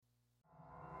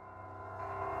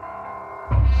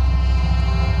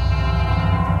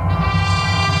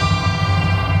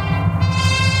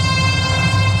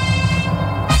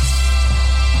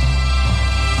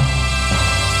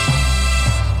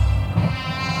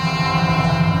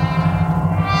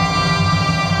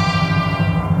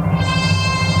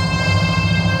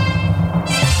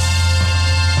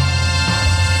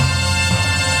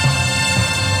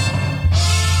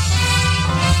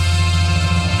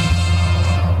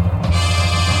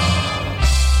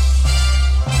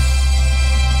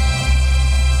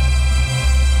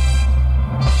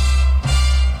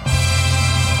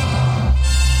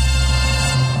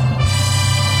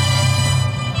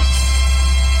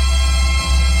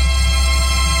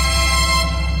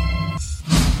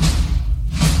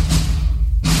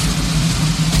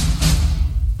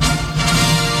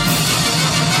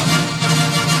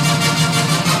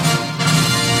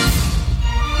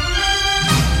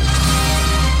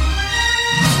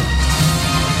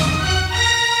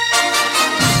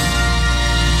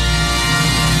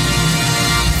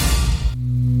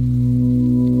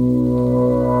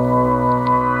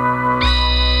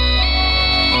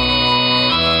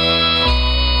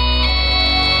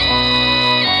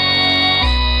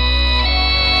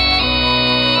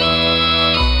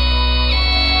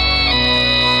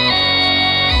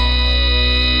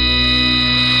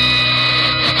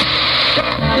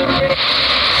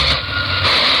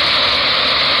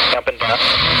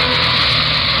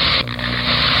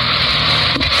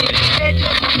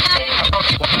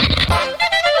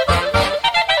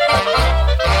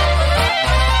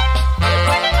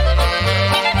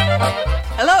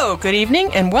good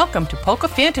evening, and welcome to Polka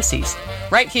Fantasies,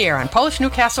 right here on Polish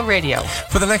Newcastle Radio.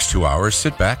 For the next 2 hours,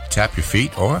 sit back, tap your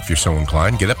feet, or if you're so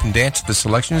inclined, get up and dance to the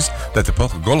selections that the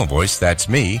Polka Golden Voice, that's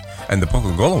me, and the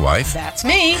Polka Golden Wife, that's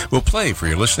me, will play for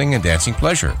your listening and dancing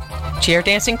pleasure. Chair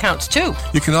dancing counts too.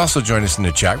 You can also join us in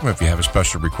the chat room if you have a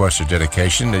special request or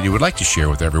dedication that you would like to share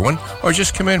with everyone, or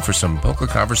just come in for some polka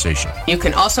conversation. You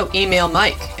can also email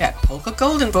Mike at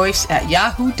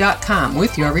polkagoldenvoice@yahoo.com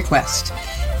with your request.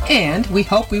 And we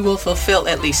hope we will fulfill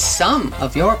at least some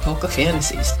of your polka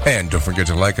fantasies. And don't forget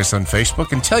to like us on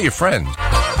Facebook and tell your friends.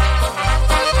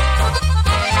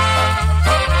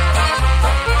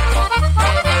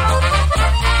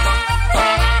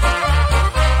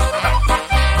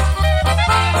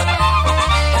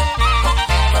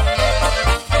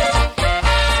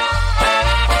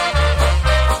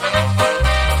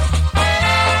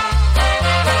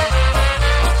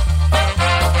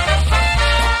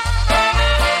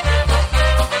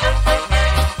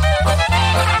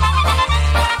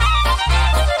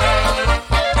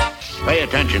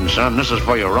 Attention, son, this is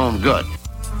for your own good.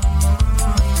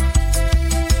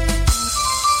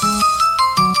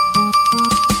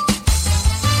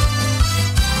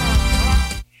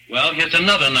 Well, here's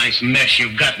another nice mess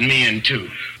you've gotten me into.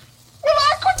 Well,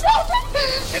 I could help it.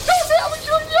 You told me I was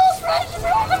your friend.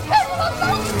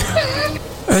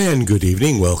 And good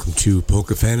evening. Welcome to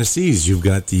Polka Fantasies. You've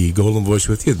got the Golden Voice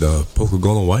with you. The Polka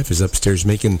Golden Wife is upstairs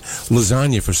making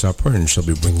lasagna for supper, and she'll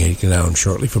be bringing it down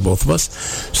shortly for both of us.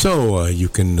 So you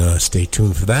can stay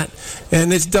tuned for that.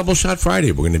 And it's Double Shot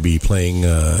Friday. We're going to be playing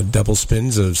double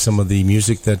spins of some of the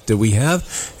music that we have.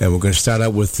 And we're going to start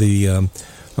out with the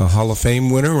Hall of Fame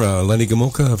winner, Lenny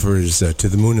Gomulka, for his To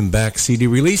the Moon and Back CD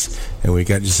release. And we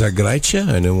got Zagrajcie,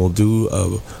 and then we'll do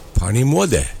Pani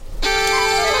Młode.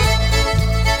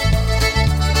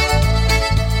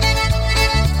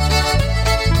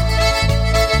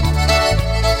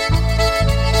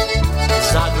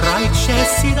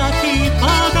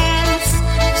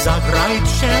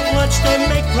 Zagrajcie, watch them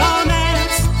make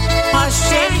romance.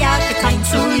 Patrzcie jak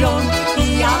tańcują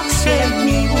i jak się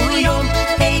miłują.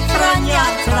 Hej, prania,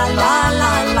 tra la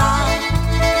la la.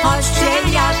 Patrzcie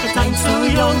jak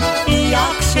tańcują i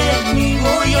jak się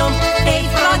miłują. Hej,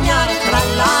 prania, tra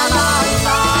la la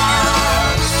la.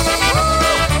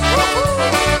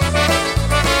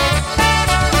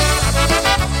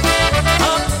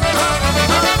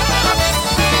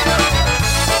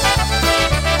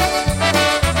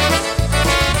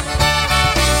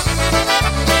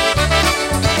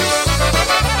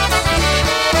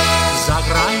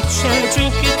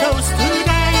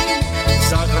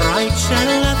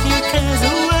 Let your cares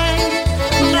away.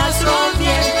 Na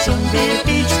zdrowie ciągle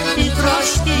pić i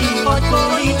troszki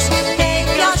odpolić. Hej,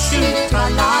 Jasiu, tra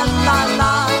la la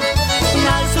la.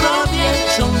 Na zdrowie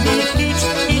ciągle pić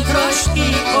i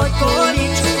troszki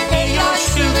odpolić. Hej,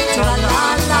 Jasiu, tra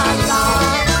la la la.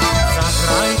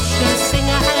 Zagrajcie, sing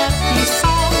a happy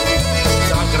song.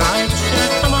 Zagrajcie,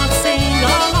 come on, sing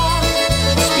along.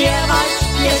 Śpiewać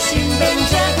pieśń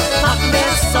będzie tak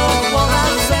wesoło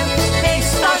razem.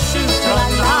 La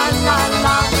la la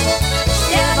la.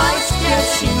 Śpiewać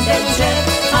pieśń będzie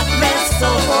tak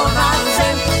wesoło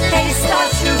razem. Hej,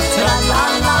 Stasiu, tra la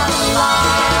la la.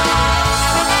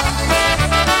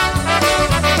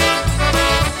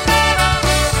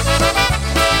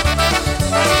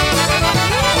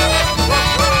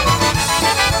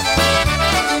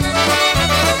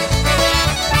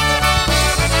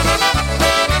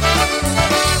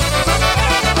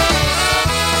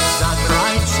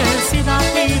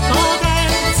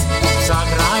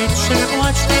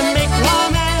 Watch them make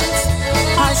romance.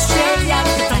 Patrzcie jak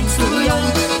tańcują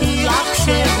i jak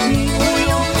się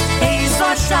miłują. Hej,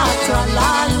 Zosia, tra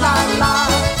la la la.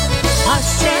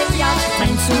 Patrzcie jak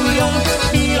tańcują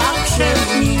i jak się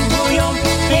miłują.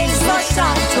 Hej, Zosia,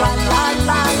 tra la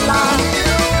la la.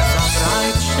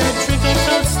 Zagrajcie, drink a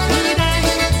toast today.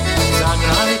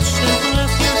 Zagrajcie,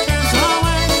 let your cares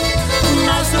away.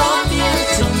 Na zdrowie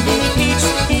ciągle pić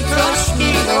i troszki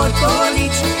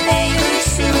odpolić. Hej,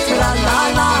 tra la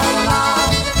la la.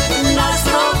 Na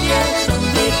zdrowie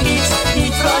ciągle pić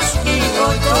i troszki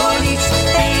odgolić.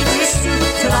 Hej, Rysiu,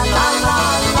 tra la la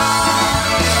la.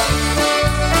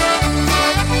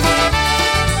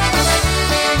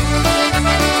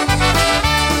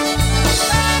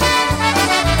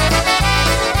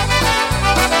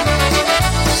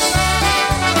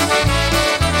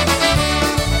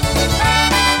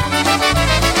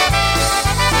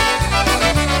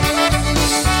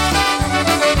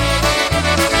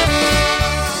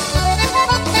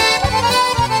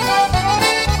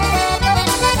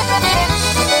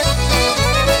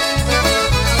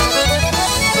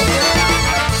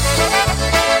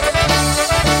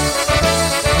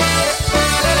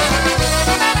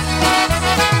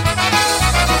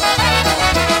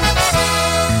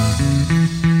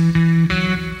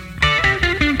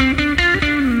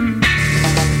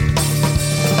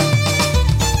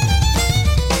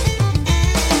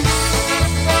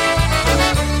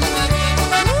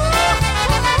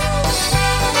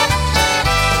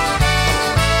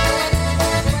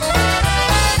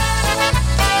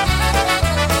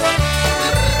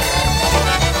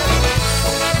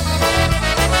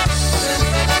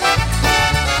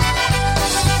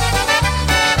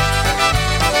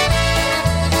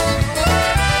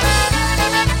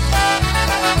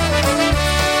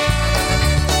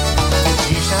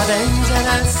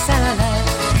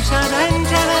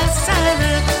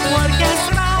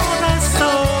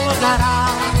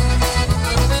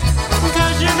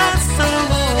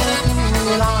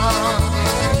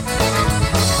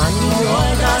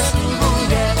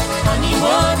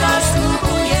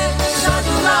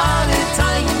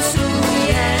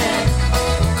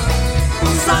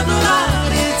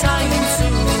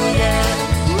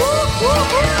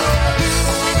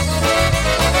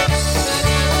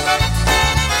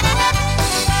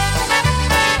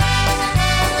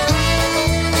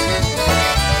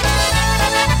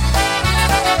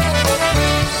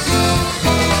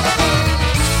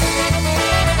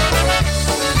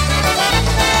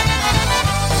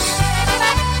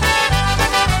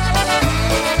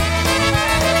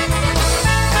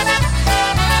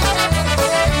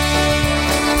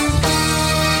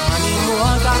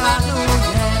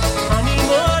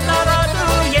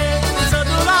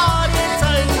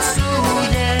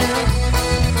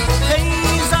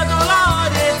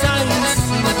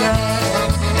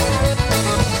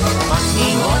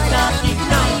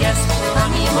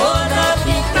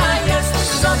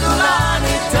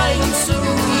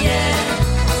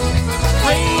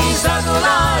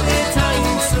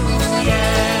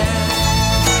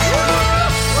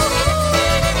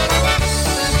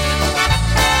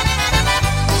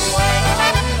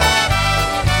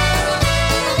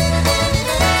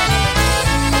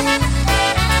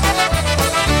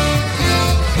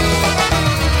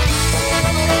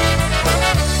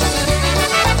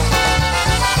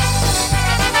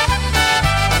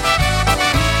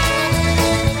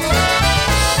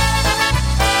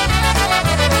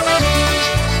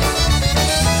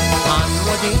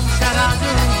 młodym się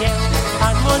raduję,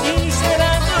 a młodym się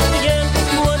raduję,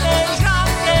 młode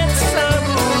żabę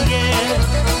całuję,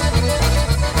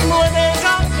 młode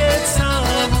żabę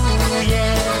całuję.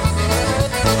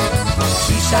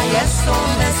 Dzisiaj jest to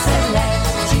wesele,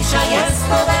 dzisiaj jest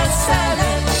to wesele,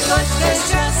 goście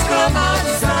się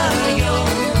zgromadzają,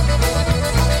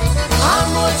 a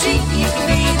młodzi ich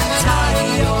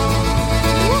witają.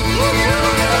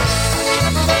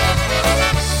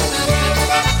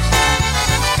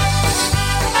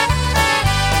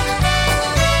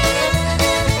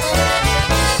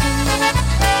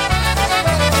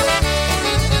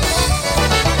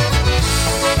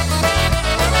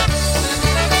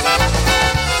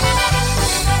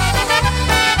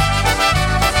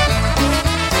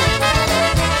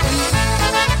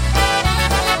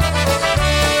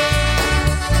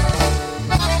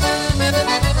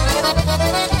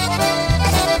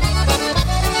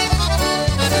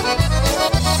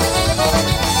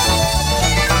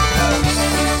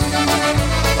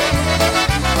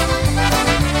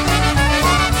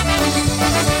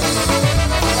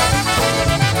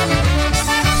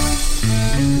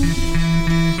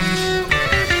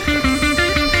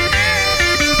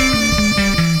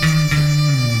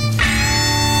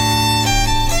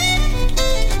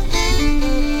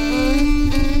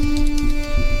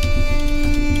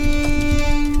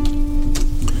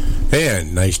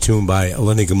 And nice tune by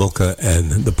Lenny Gomulka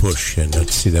and The Push. And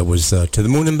let's see, that was To the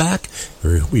Moon and Back.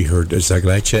 We heard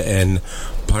Zagrajce and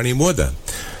Pani Młoda.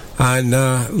 And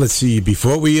let's see,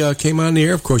 before we came on the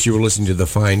air, of course, you were listening to the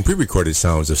fine pre-recorded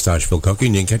sounds of Stashville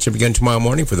Cooking. You can catch up again tomorrow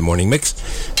morning for the morning mix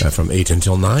from 8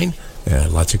 until 9.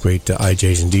 Lots of great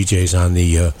IJs and DJs on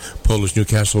the Polish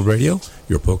Newcastle Radio,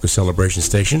 your polka celebration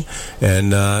station.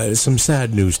 And some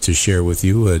sad news to share with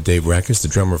you. Dave Rackus, the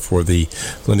drummer for the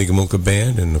Lenny Gomulka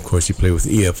Band, and of course he played with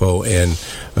EFO and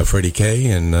Freddie K,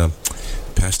 and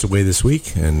passed away this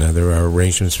week, and there are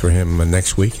arrangements for him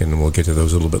next week, and we'll get to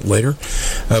those a little bit later.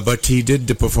 But he did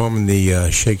perform in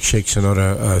the Shake Shake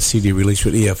Sonata CD release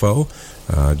with EFO,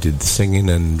 did the singing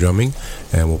and drumming,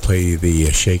 and we'll play the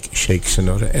Shake Shake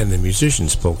Sonata and the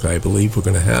musicians polka, I believe we're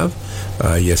going to have.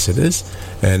 Yes, it is.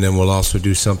 And then we'll also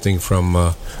do something from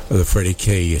the Freddie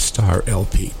K Star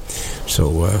LP.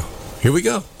 So here we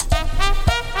go.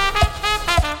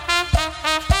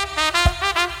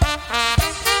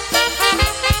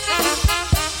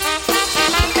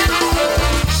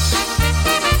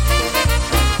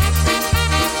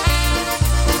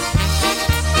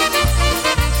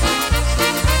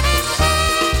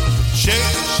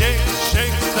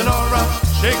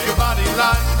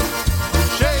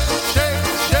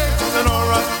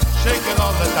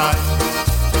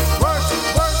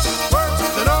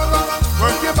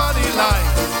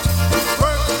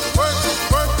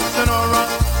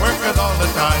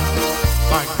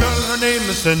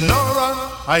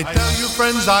 Sonora, I tell you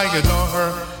friends I adore her,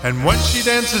 and when she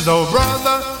dances, oh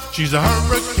brother, she's a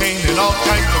hurricane in all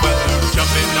kinds of weather. Jump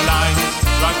in the line,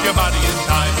 rock your body in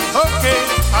time. Okay,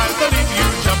 I believe you.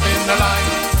 Jump in the line,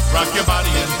 rock your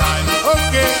body in time.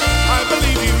 Okay, I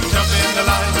believe you. Jump in the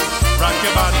line, rock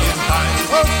your body in time.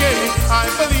 Okay, I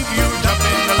believe you. Jump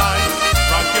in the line,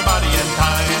 rock your body in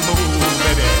time. Move,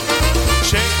 baby.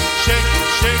 Shake, shake,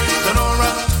 shake, Sonora,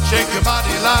 shake your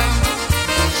body line.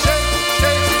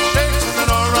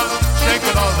 Shake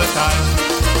it all the time.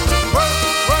 Work,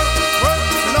 work, work,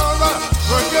 Sonora,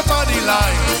 work your body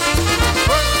line.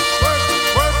 Work, work,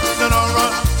 work, Sonora,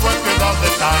 work it all the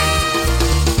time.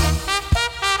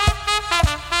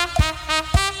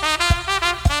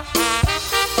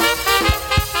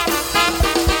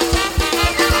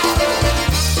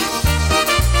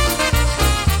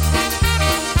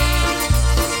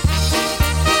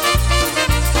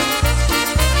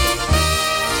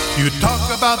 You talk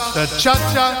about the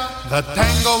cha-cha, the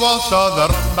tango waltz or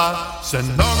the rumba.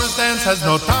 Sonora's dance has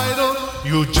no title.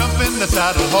 You jump in the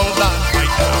saddle, hold on tight.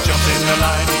 Jump in the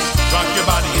line, rock your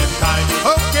body in time.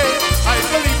 Okay, I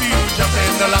believe you. Jump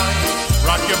in the line,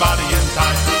 rock your body in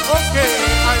time. Okay,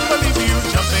 I believe you.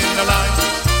 Jump in the line,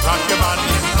 rock your body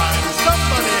in time.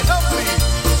 Somebody help me.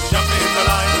 Jump in the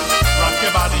line, rock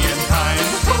your body in time.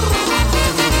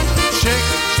 Shake,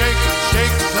 shake,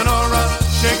 shake, Sonora,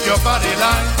 shake your body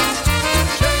line.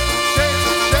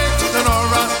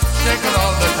 Sonora, shake it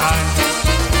all the time.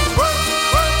 Work,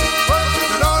 work, work,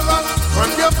 Sonora,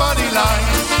 work your body line.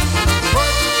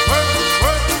 Work, work,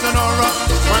 work, Sonora,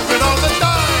 work it all the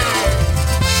time.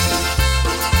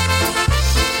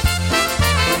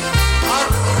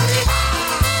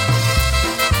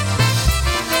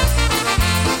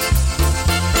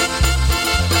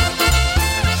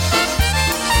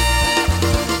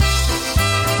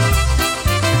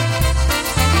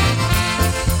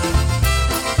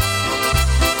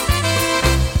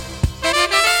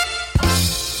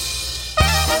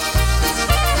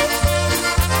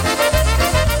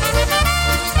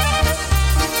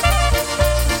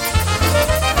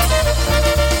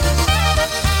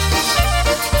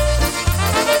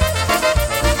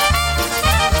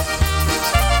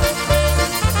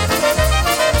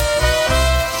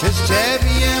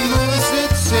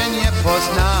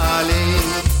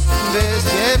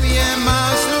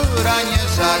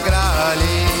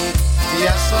 zagrali.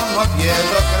 Ja som obie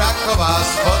do Krakowa,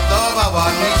 spodobała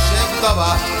mi się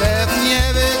wdowa, pewnie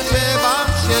wyczevam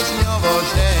się z nią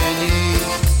ożeni.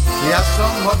 Ja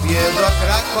som obie do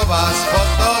Krakowa,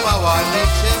 spodobała mi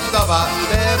się wdowa,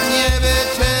 pewnie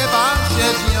wyczevam się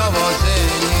z nią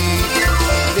ożeni.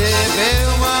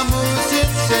 Była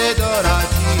muzyce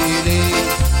doradzili,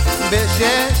 by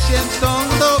się z tą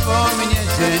dobą mnie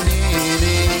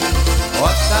żenili.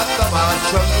 Ostatowa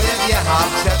ciągle wjecha,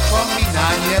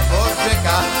 przypominanie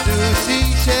poczeka, dusi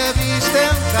się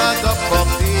wistępka do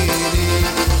popili.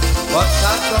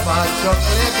 Ostatowa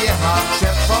ciągle wjecha,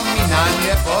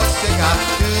 przypominanie poczeka,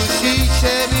 dusi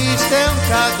się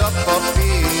wistępka do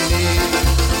popili.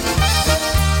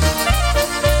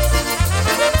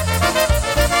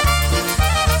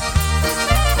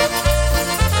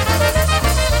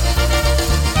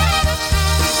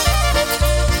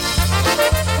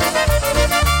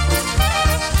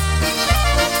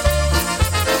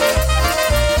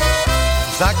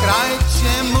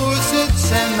 Zagrajcie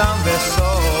muzyce nam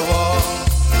wesoło,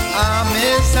 a my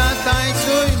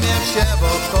zatańcujmy się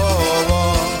wokoło.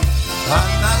 A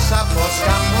nasza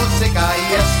polska muzyka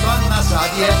jest to nasza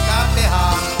wielka pycha,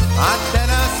 a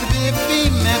teraz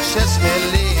wypijmy wszystkie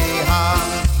licha.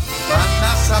 A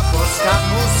nasza polska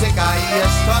muzyka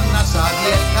jest to nasza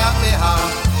wielka pycha,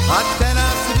 a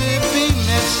teraz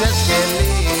wypijmy wszystkie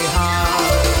licha.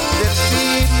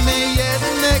 Wypijmy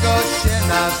jednego się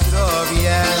na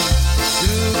zdrowie,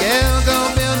 drugiego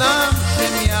by nam się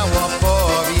miało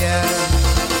powie.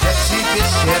 Dzieci by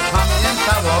się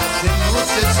pamiętało, przy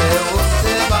muzyce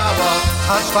używało,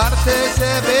 a czwarte,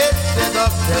 żeby się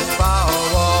dobrze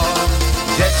spało.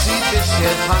 Dzieci by się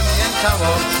pamiętało,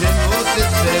 przy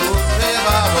muzyce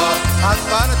używało, a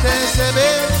czwarte, żeby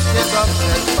się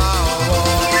dobrze spało.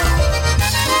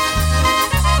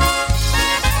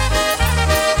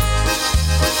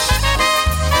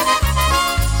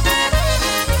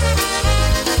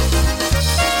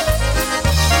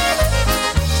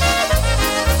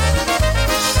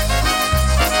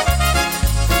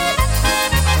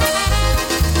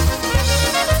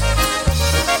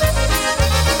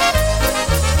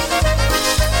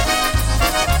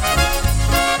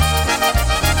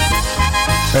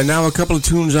 And now a couple of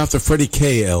tunes off the Freddie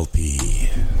K LP.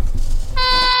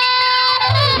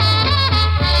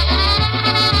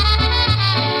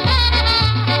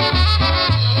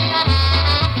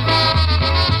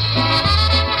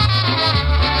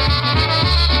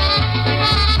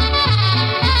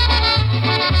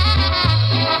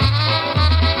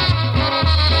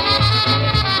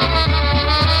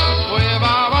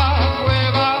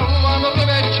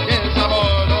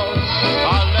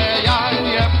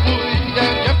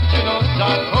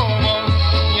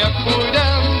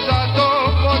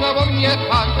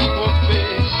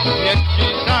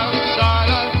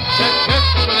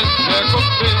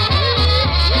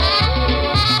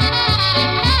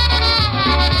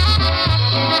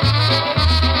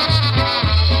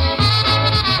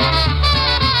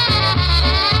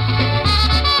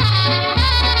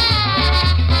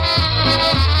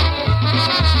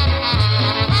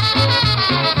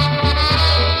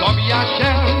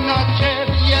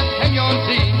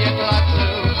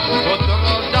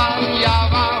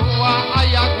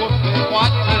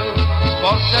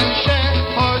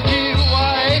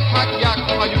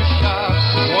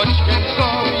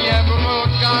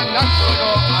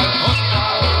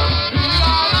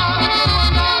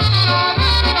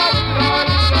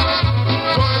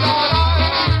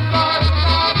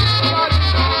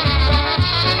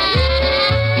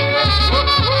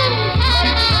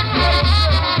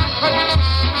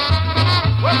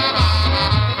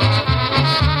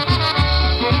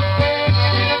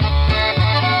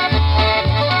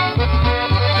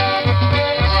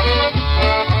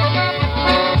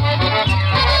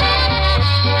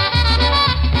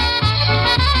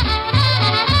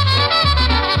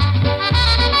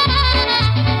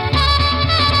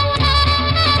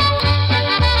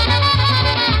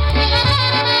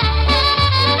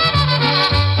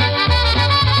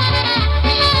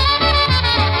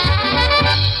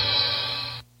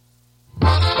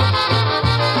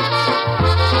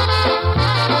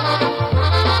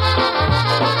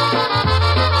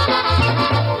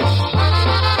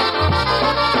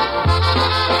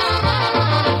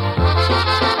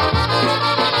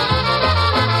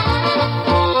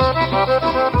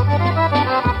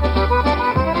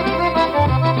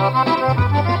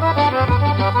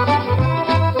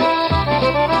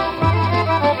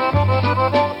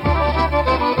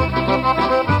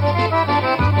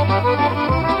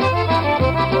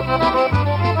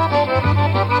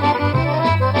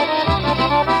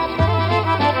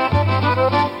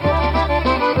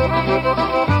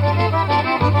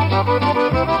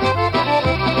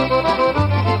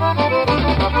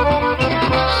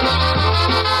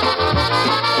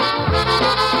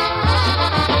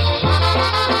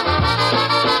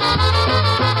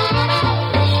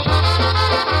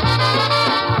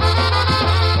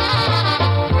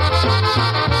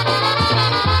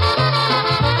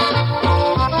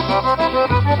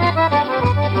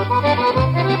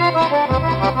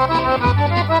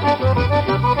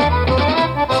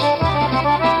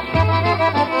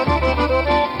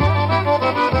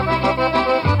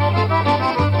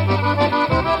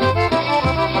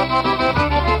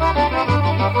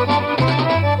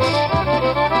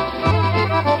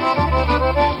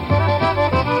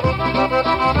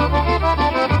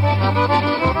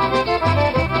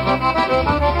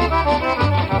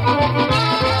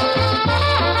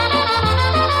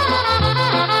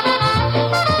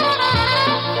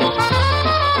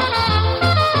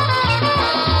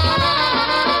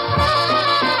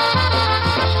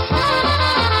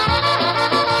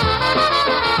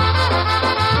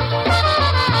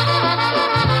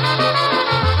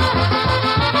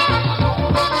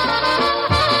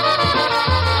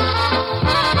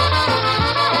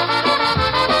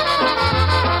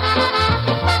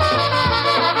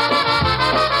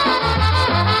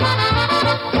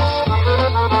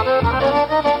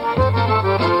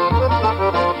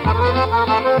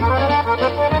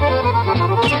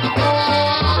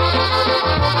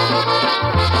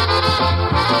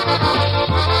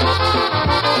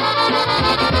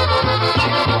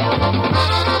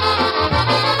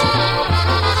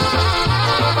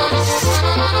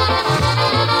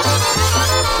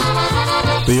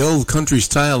 The Old Country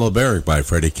Style of Barrack by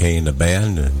Freddie Kay and the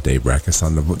band, and Dave Brackus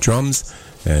on the drums.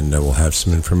 And we'll have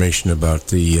some information about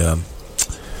the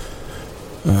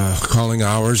calling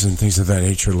hours and things of that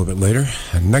nature a little bit later.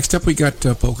 And next up, we got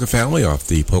Polka Family off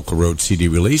the Polka Road CD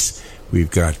release. We've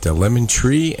got Lemon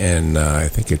Tree, and I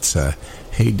think it's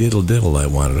Hey Diddle Diddle I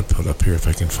wanted to put up here if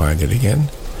I can find it again.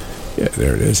 Yeah,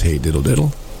 there it is, Hey Diddle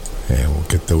Diddle. And we'll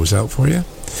get those out for you.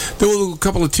 Then we'll do a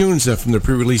couple of tunes from the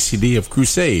pre-release CD of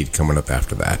Crusade coming up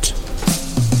after that.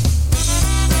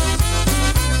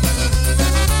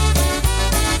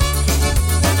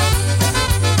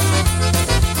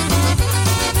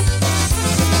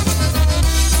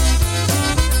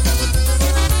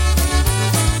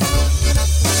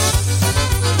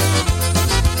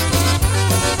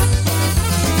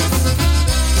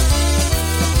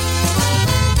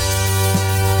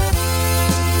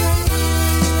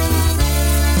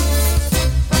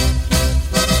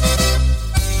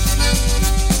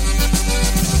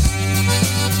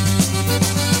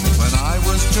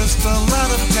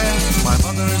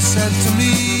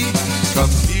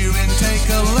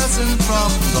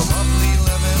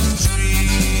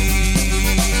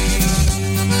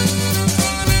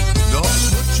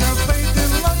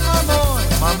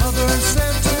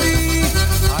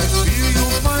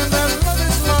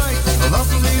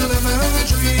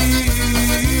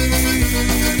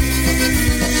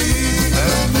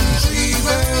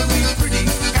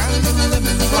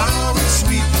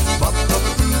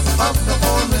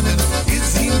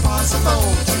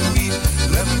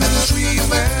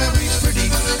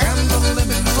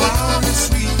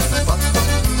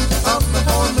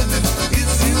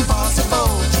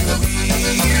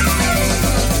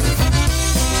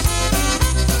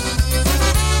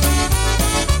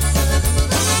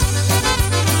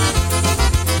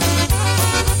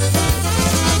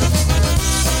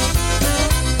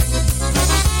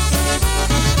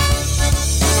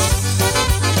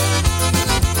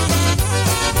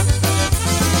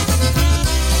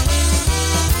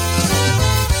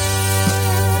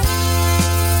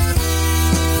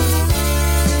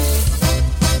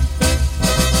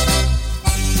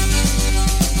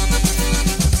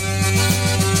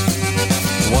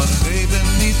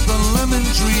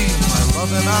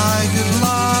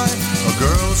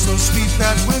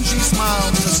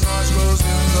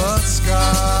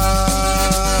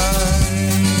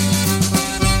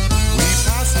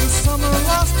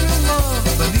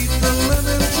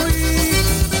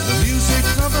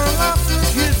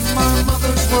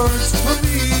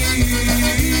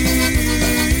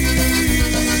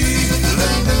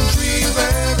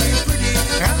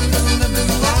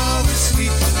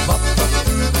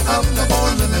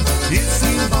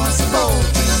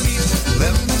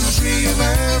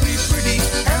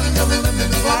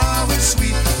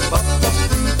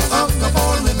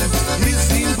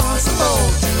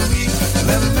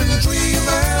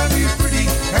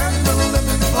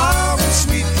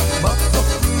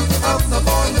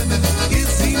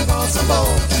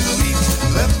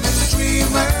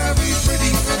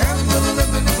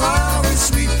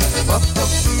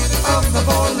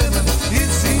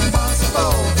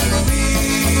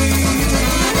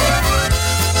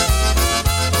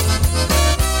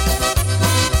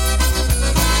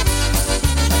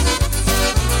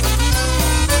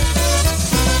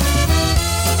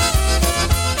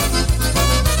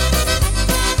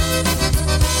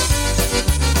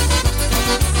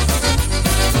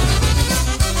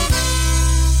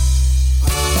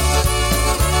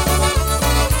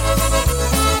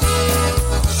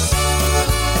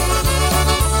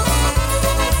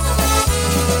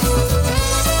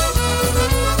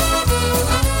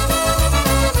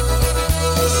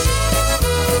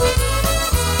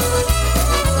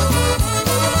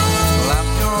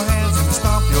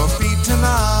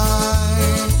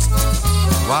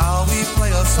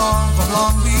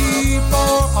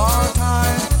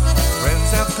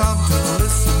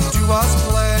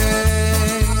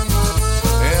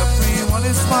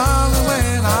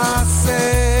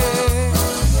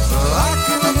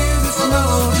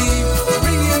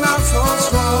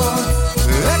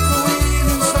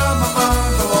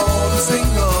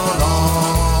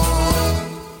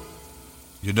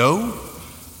 You know,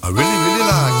 I really, really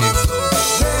like it.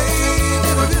 Hey,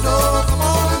 diddle, diddle, come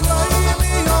on and play me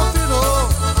your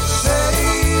fiddle.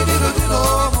 Hey,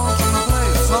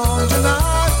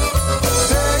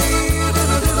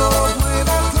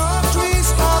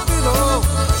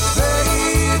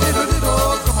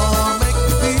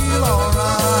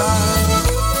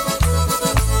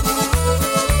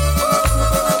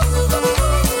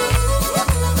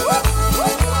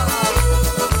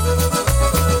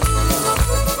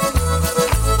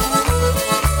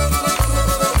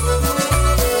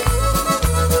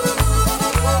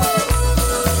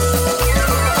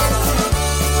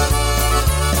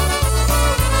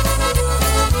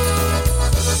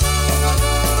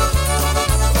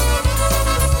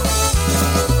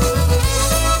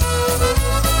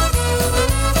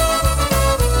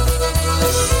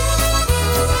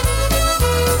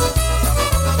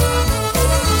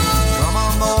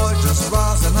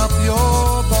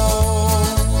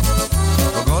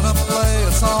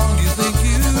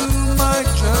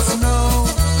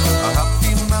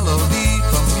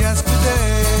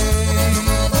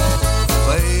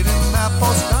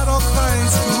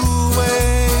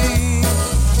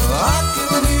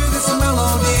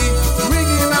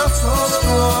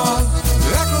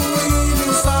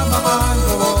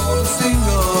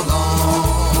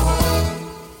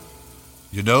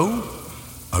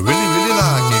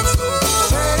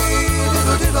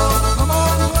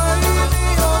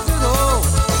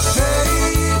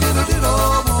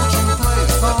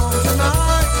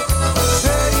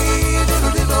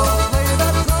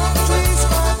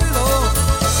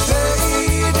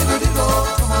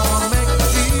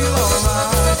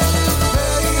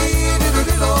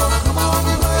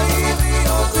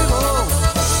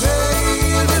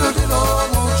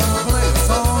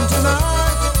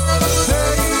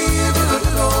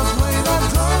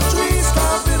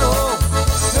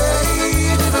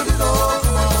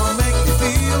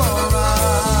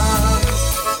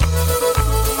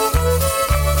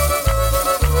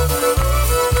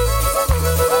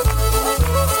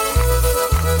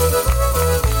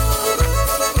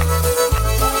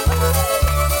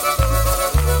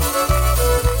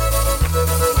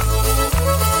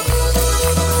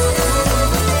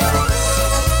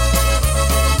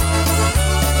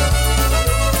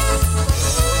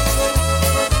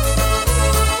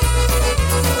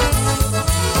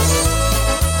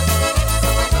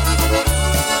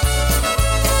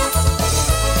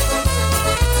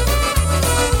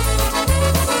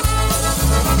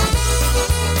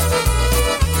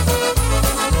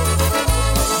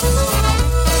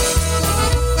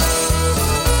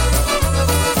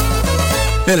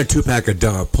 And a two-pack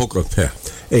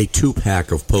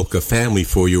of polka family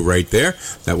for you right there.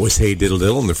 That was Hey Diddle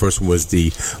Diddle, and the first one was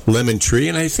the Lemon Tree.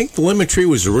 And I think the Lemon Tree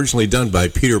was originally done by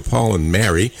Peter, Paul, and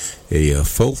Mary, a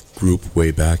folk group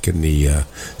way back in the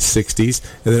 60s.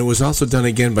 And then it was also done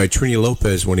again by Trini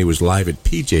Lopez when he was live at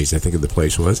PJ's, I think the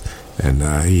place was. And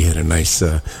he had a nice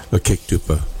a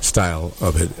kick-dupa style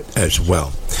of it as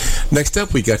well. Next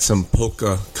up, we got some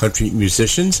polka country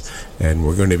musicians, and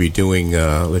we're going to be doing,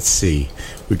 let's see,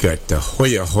 we got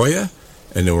Hoya Hoya,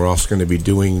 and then we're also going to be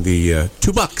doing the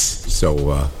 $2.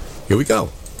 So here we go.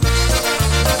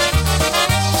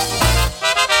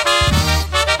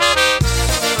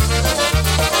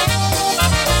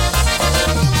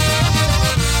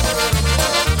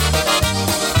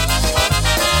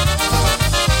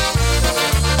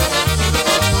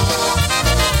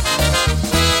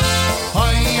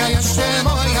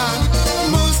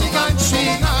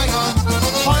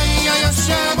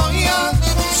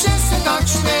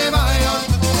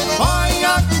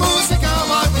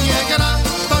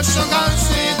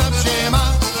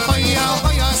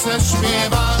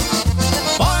 Śpiewa,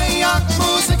 oj jak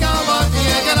muzyka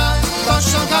ładnie gra, to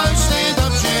się każdy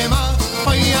dobrze ma,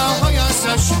 oj ja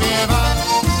zaśpiewa,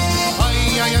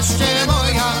 oj ja jeszcze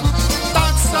moja,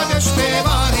 tak sobie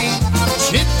śpiewali,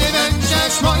 czy ty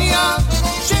będziesz moja,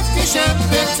 wszyscy się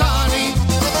pytali,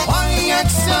 oj jak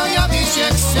chcę ja być,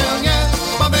 jak chcę nie,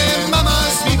 bo by mama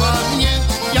zbiła mnie,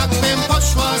 jakbym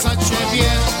poszła za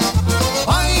ciebie,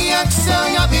 oj jak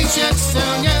chcę ja być, jak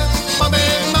chcę nie, bo by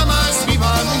mama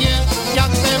zbiła mnie,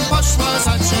 jakbym poszła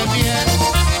za ciebie.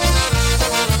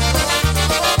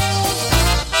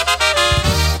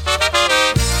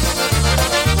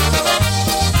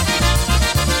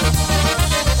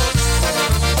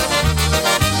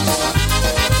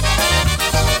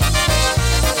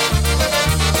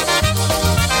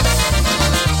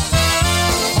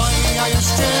 Oj, ja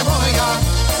jeszcze moja,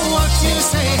 what you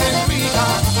say, Henrika?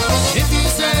 If you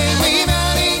say we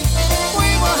marry, we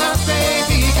will have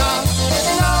baby girl.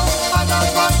 No, I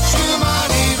don't want you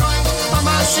money, right?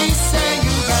 Mama, she say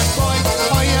you bad boy.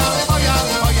 Oh yeah, oh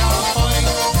yeah, oh yeah, boy.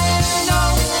 No,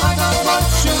 I don't want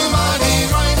you money,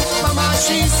 right? Mama,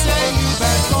 she say you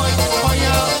bad boy. Oh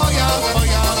yeah, oh yeah, oh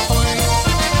yeah, boy.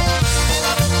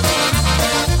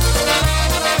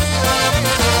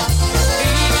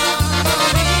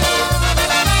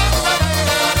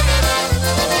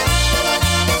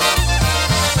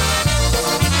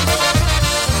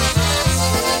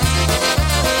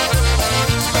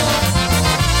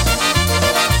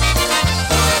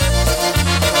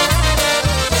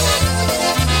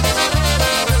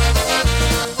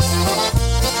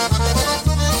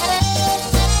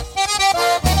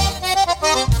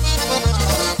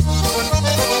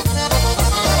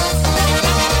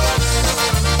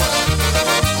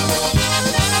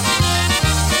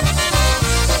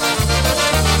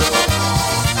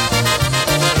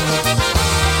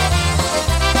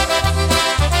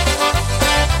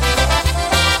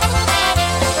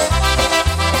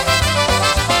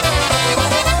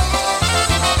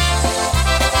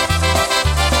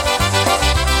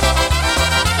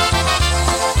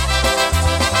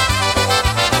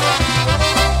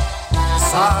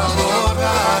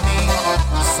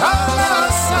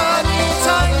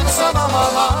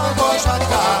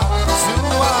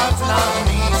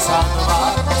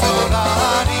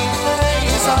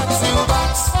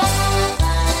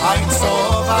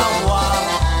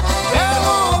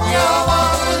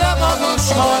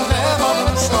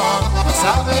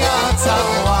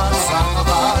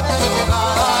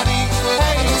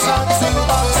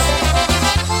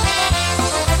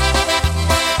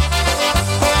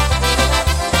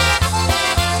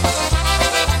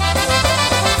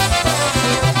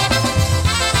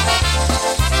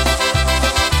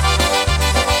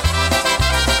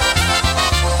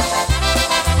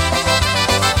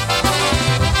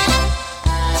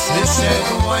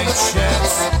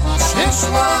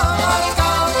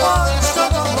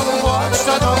 Chodź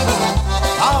do domu,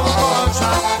 a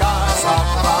uboża kasa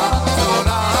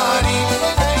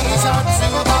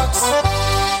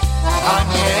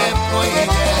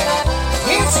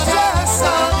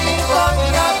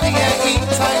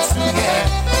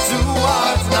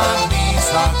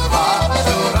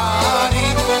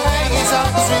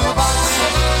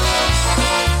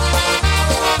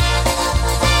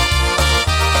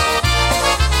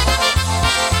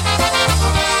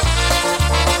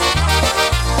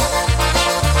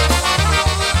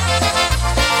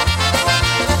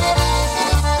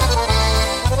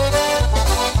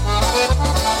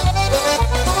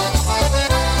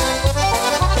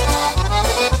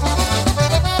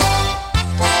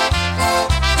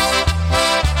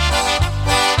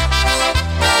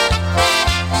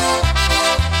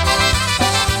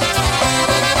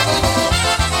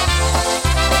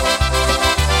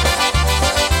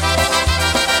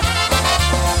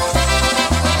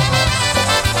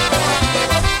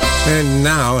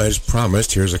as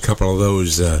promised, here's a couple of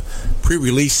those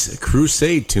pre-release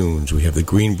Crusade tunes. We have the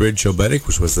Green Bridge Obetic,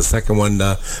 which was the second one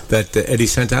that Eddie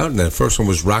sent out, and the first one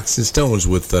was Rocks and Stones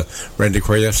with Randy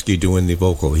Krajewski doing the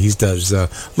vocal. He does a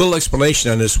little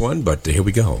explanation on this one, but here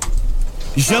we go.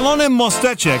 Zielony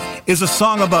Mosteczek is a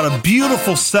song about a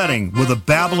beautiful setting with a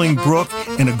babbling brook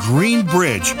and a green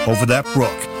bridge over that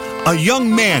brook. A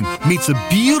young man meets a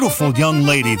beautiful young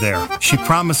lady there. She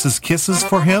promises kisses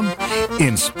for him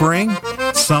in spring,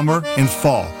 summer, and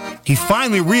fall. He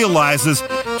finally realizes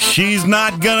she's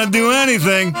not gonna do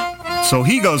anything, so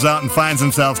he goes out and finds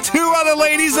himself 2 other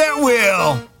ladies at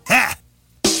will. Ha!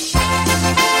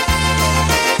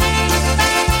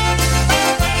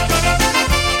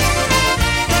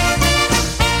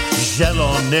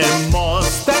 Zielony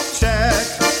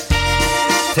mosteczek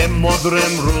w tym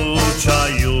modrym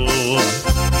ruczaju.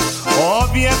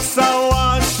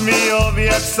 Obiecałaś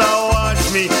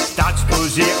mi dać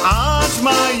buzi aż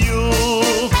maju.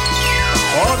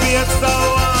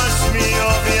 Obiecałaś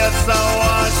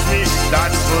mi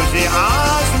dać buzi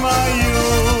aż maju.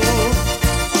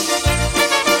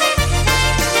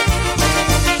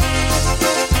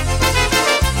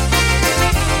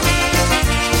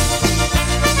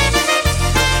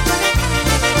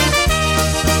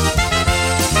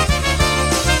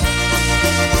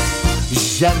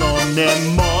 Zielony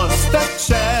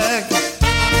mosteczek,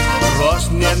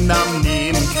 rośnie na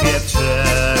nim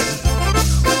kwieczek.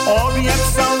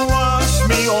 Obiecałaś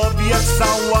mi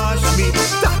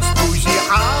dać buzi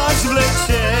aż w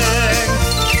leciek.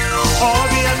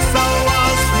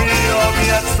 Obiecałaś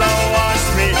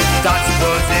mi dać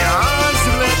buzi aż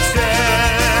w leciek.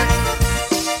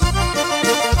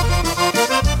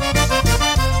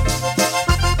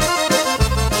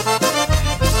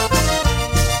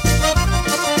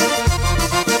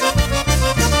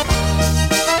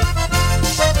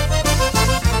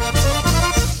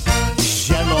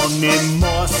 Zielony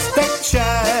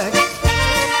mosteczek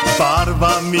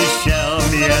barwami się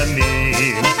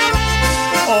mieni.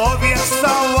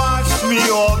 Obiecałaś mi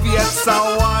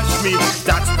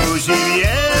dać buzi w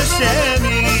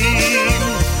jesieni.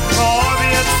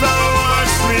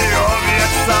 Obiecałaś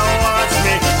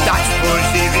mi dać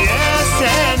buzi w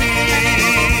jesieni.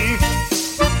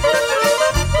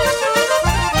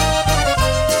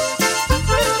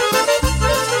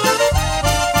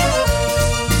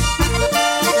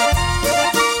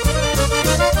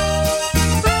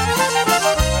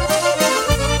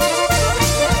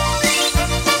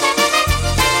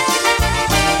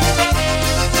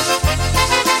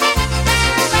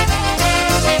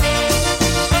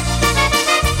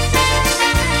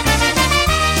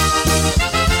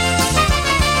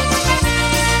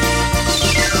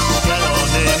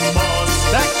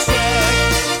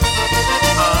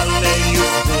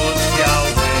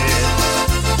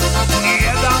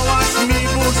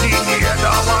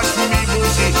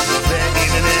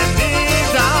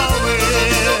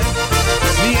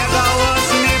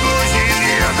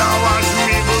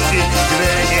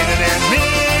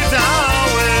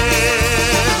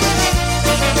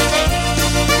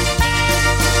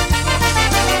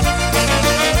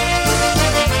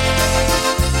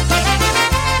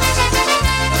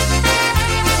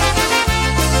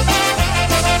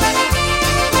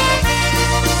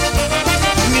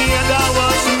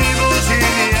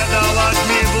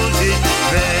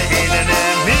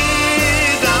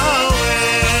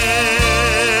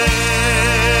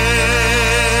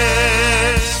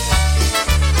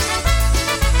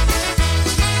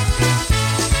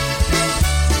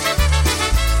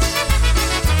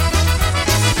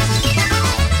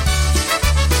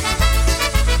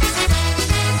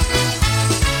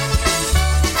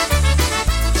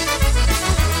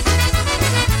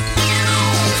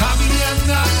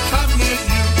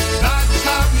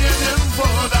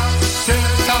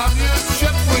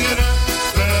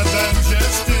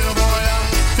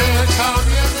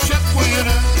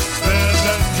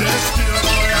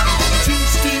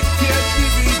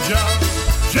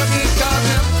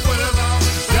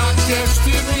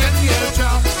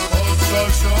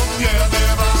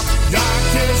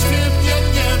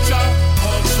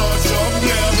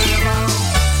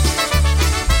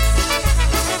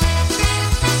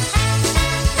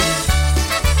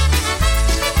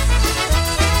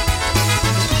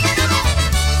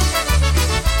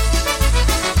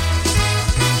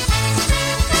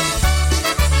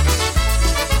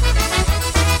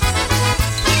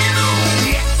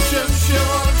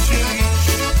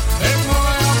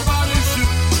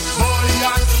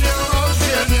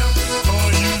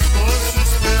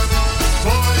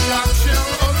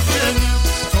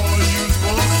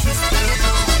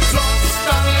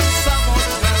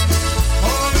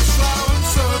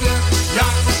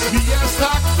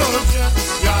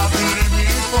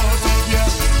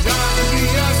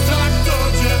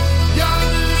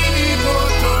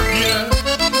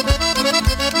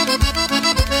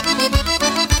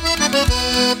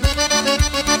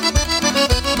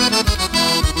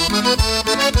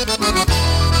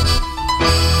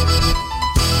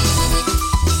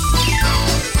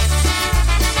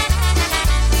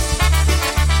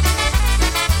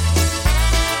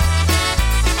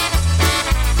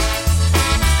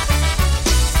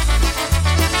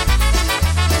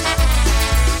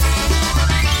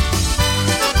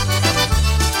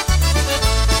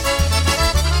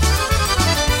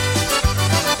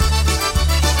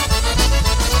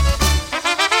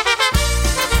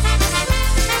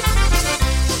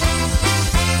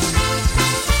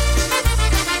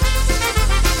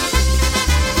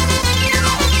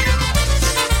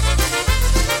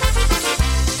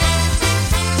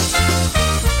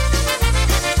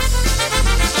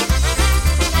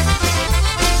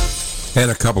 And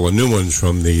a couple of new ones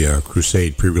from the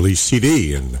Crusade pre-release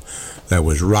CD, and that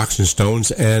was Rocks and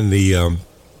Stones and the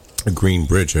Green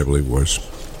Bridge, I believe it was.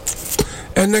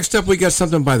 And next up, we got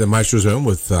something by the Maestro's Own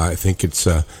with, I think it's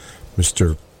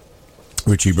Mr.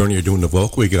 Richie Bernier doing the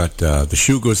vocal. We got The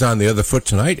Shoe Goes on the Other Foot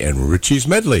Tonight and Richie's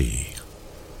Medley.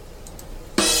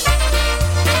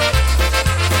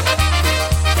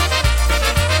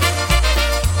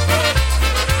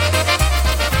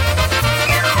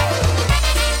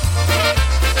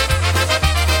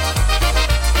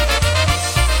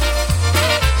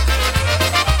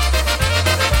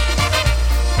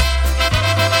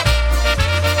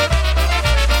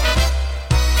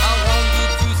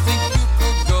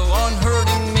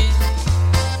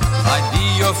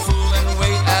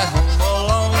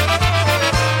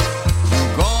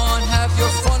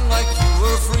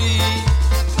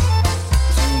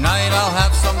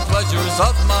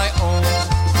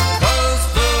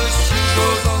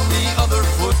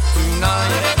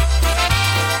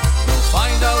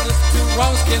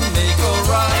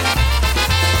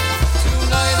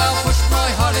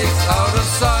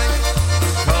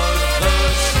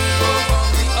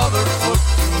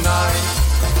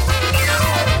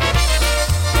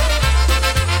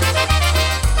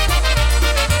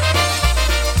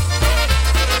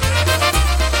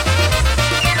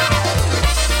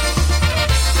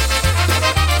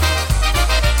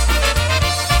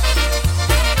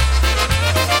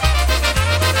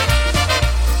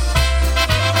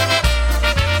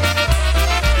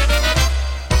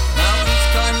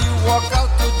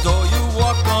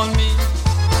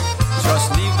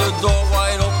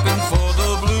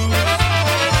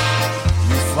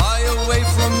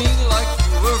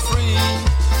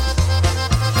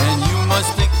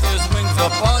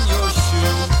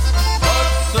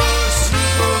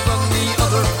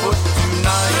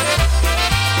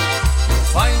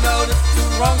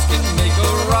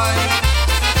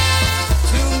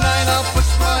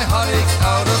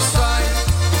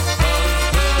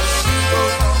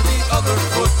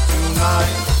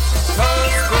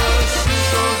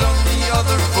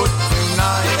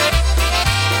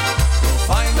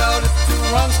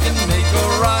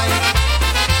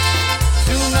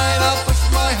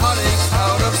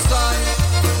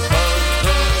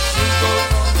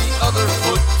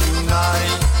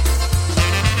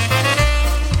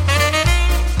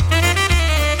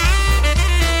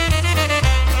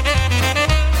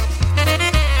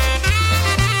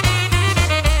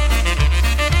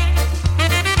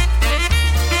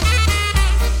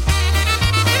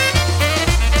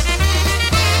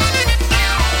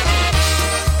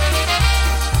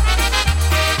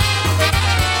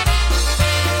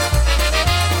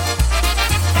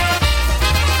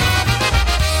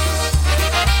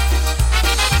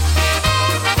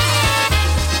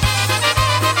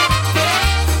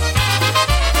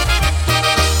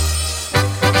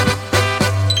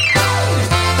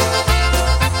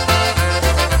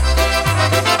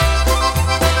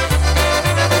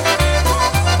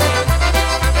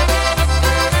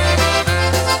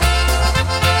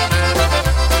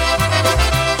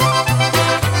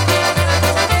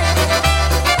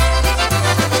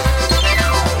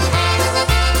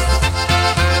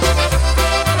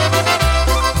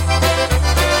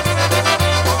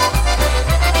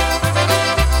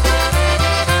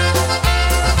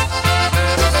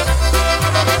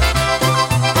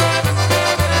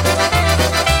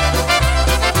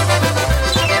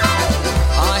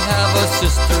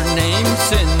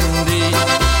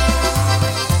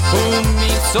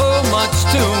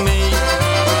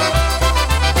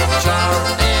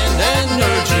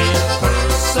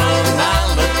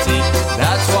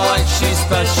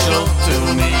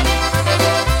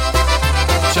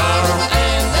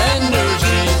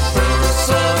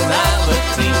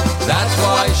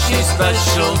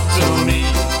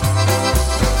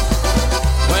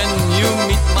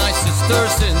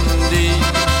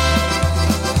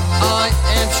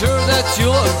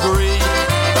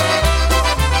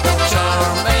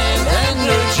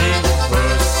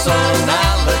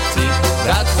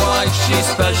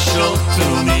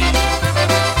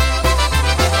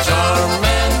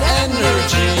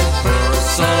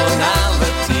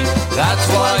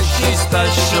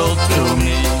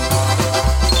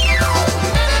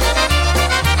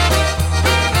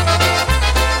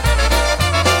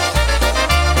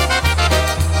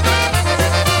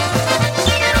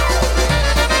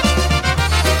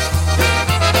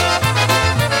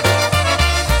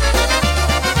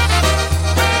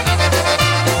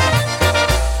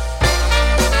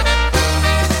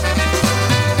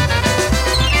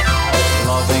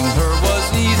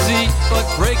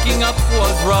 Breaking up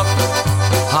was rough.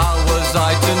 How was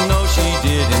I to know she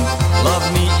didn't love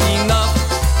me enough.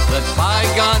 Let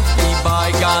bygones be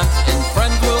bygones, and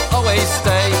friends will always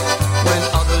stay. When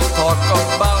others talk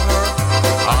about her,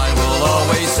 I will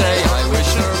always say I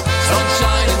wish her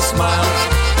sunshine and smiles,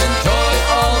 and joy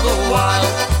all the while,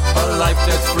 a life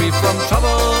that's free from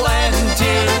trouble and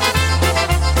tears.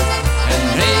 And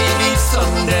maybe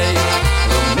someday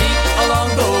we'll meet along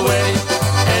the way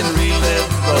and relive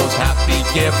those happy,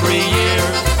 carefree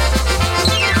years.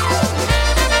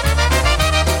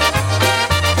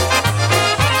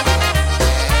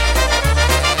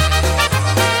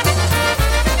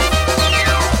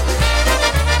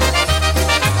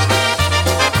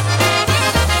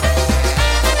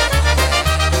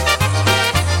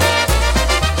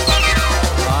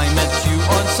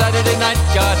 Saturday night,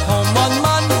 got home on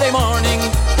Monday morning.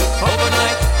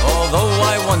 Overnight, although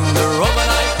I wonder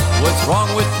overnight what's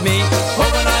wrong with me.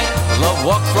 Overnight, love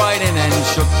walked right in and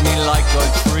shook me like a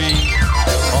tree.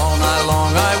 All night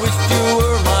long I wished you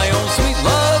were my own sweet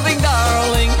loving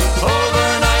darling.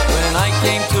 Overnight, when I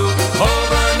came to,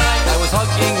 overnight I was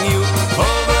hugging you.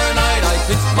 Overnight I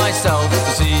pinched myself to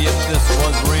see if this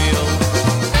was real.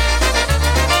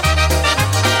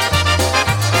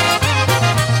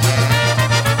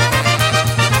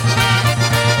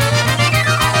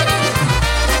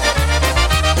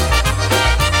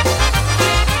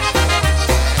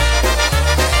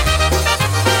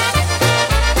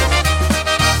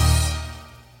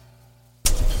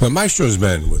 The Maestro's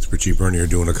Men with Richie Bernier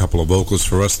doing a couple of vocals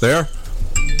for us there.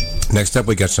 Next up,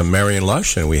 we got some Marion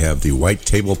Lush, and we have the White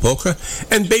Table Polka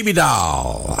and Baby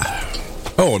Doll.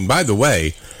 Oh, and by the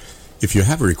way, if you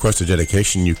have a request or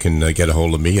dedication, you can get a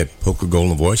hold of me at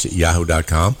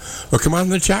polkagoldenvoice@yahoo.com, or come on in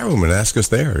the chat room and ask us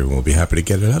there, and we'll be happy to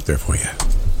get it out there for you.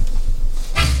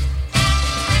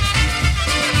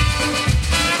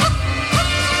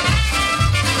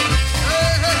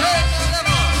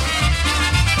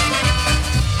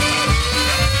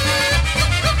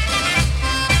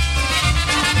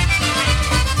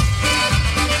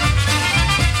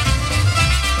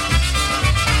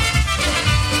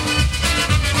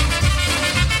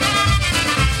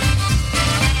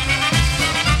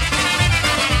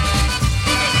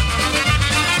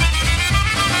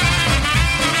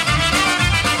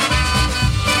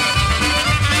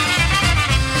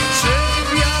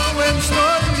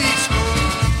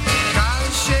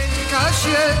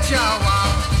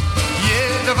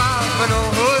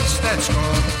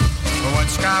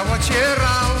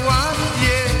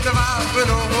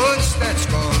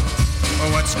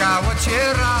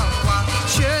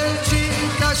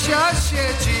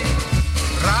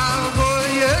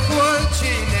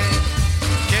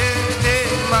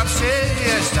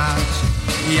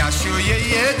 Jasiu je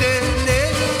jedyny,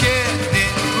 kiedy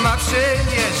ma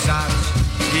przyjeżdżać.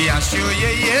 Jasiu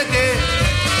je jedyny.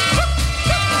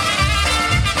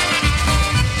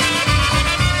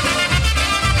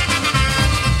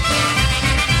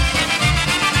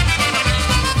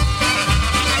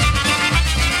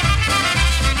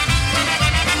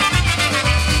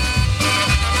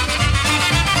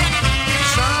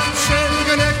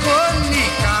 Zaciągnę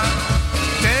konika,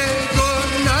 tego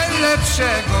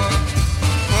najlepszego.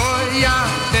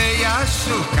 Pojadę ja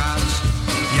szukać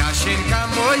Jasieńka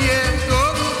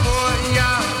mojego,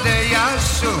 pojadę ja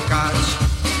szukać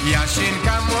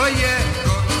Jasieńka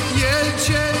mojego.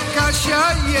 Jedzie Kasia,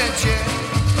 jedzie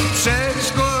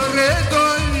przez górę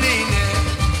doliny.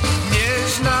 Nie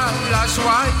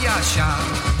znalazła Jasia,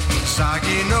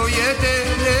 zaginął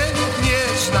jedyny. Nie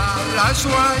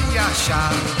znalazła Jasia,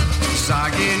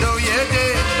 zaginął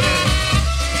jedyny.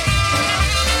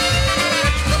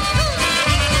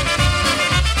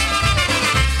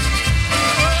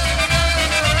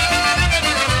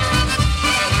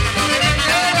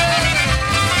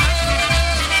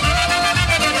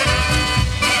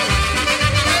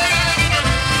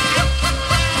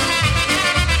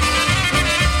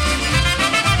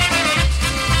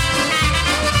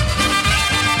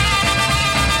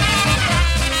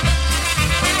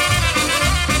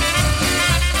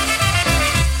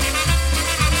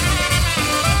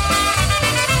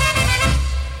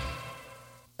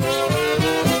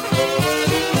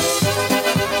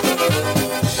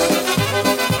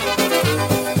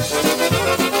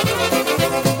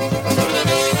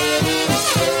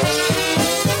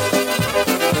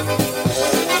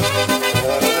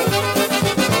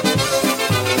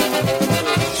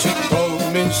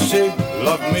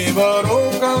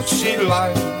 She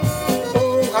lied,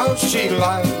 oh how she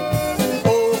lied,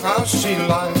 oh how she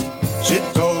lied. She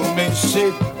told me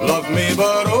she'd love me,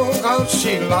 but oh how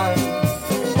she lied,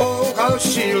 oh how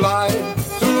she lied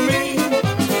to me.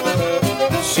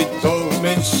 She told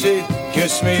me she'd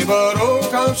kiss me, but oh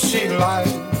how she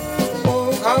lied,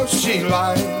 how she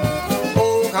lied,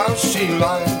 oh, how she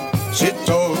lied. She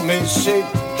told me she'd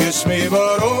kiss me,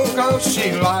 but oh, how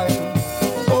she lied,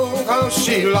 oh, how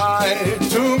she lied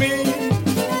to me.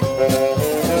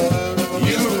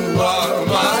 You are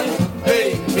my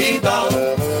baby doll.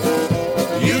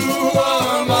 You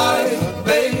are my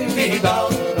baby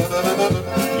doll.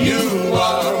 You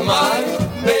are my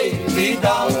baby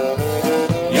doll.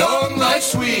 You're my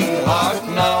sweetheart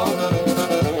now.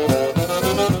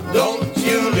 Don't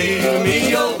you leave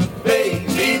me, oh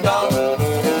baby doll.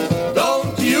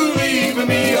 Don't you leave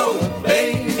me, oh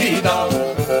baby doll.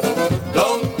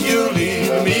 Don't you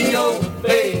leave me, oh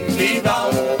baby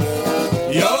doll.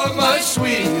 You're my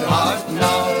sweetheart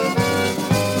now.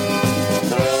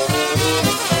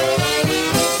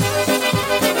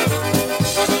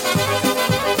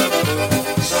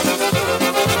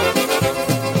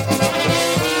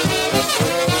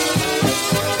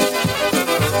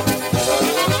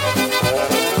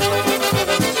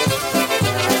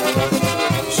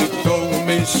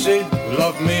 She'd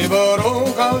love me, but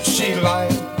oh, how she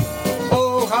lied,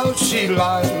 oh, how she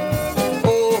lied,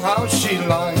 oh, how she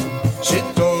lied. She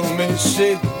told me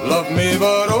she'd love me,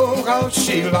 but oh, how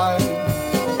she lied,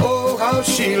 oh, how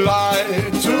she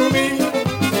lied to me.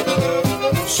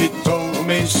 She told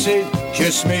me she'd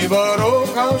kiss me, but oh,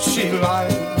 how she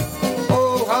lied,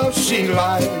 oh, how she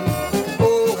lied,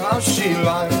 oh, how she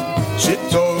lied. She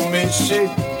told me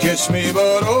she'd kiss me,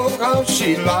 but oh, how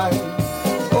she lied,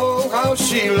 how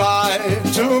she lied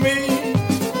to me.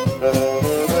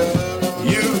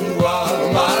 You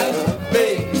are my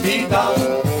baby doll.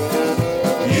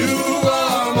 You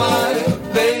are my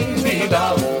baby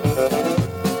doll.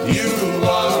 You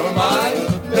are my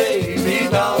baby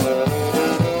doll.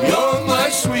 You're my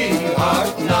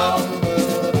sweetheart now.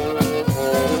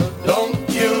 Don't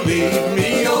you leave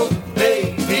me, oh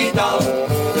baby doll.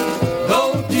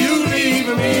 Don't you leave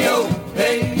me, oh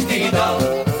baby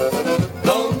doll.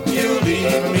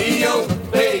 Leave me, oh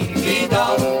baby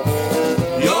doll.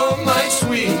 You're my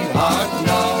sweetheart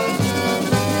now.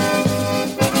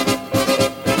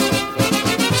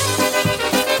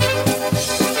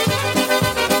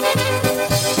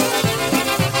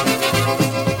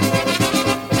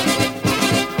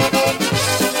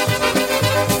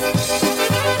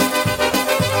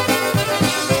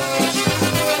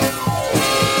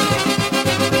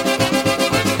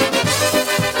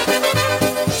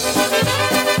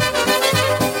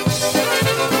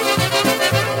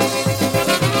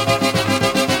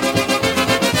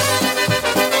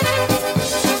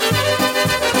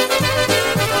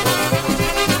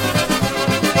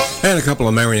 And a couple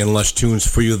of Marion Lush tunes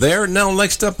for you there. Now,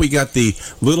 next up, we got the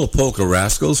Little Polka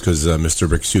Rascals, because Mr.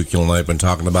 Rick Sukil and I have been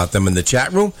talking about them in the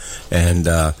chat room. And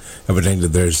evidently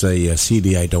there's a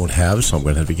CD I don't have, so I'm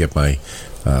going to have to get my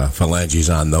phalanges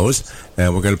on those.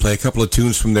 And we're going to play a couple of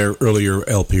tunes from their earlier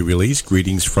LP release,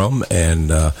 Greetings From, and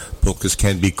Polkas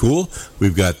Can Be Cool.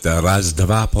 We've got Raz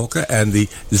Dava Polka and the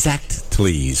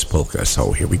Zachtlies Polka.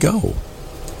 So here we go.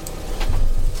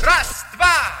 Raz,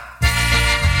 dwa!